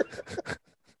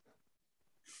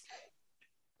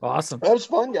 Awesome. That was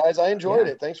fun, guys. I enjoyed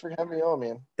it. Thanks for having me on,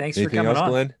 man. Thanks Anything for coming else, on.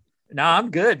 Glenn? No,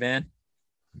 I'm good, man.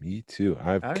 Me too.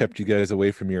 I've kept you guys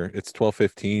away from it's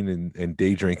 12:15 and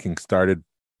day drinking started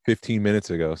 15 minutes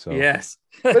ago. So yes.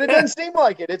 But it doesn't seem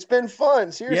like it. It's been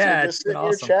fun. Seriously. Yeah, just sitting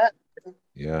here chatting.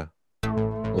 Yeah.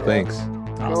 Well, thanks.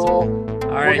 Awesome. Cool. All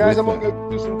right. Well, guys, I'm going to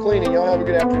go do some cleaning. Y'all have a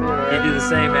good afternoon. All right? You do the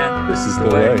same, man. This is the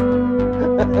way.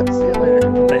 See you later.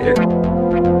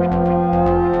 Later.